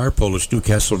PNCR, Polish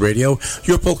Newcastle Radio,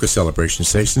 your polka celebration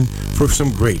station, for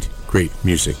some great, great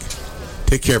music.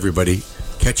 Take care, everybody.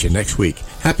 Catch you next week.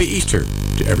 Happy Easter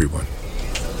to everyone.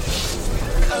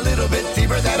 A little bit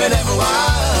deeper than it ever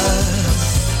was.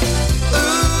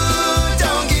 Ooh,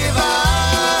 don't give up.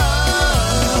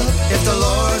 If the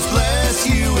Lord's blessed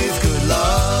you with good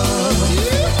love.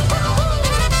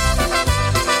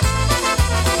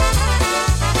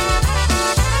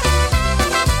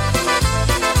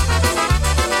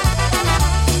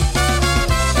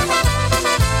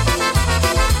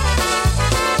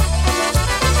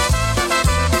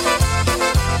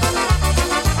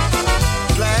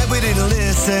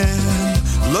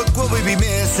 Look what we be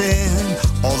missing,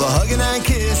 all the hugging and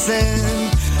kissing,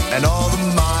 and all the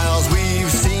miles we've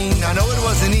seen. I know it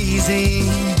wasn't easy,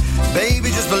 baby,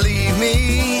 just believe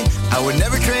me, I would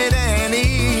never trade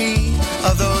any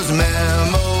of those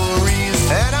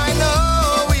memories. And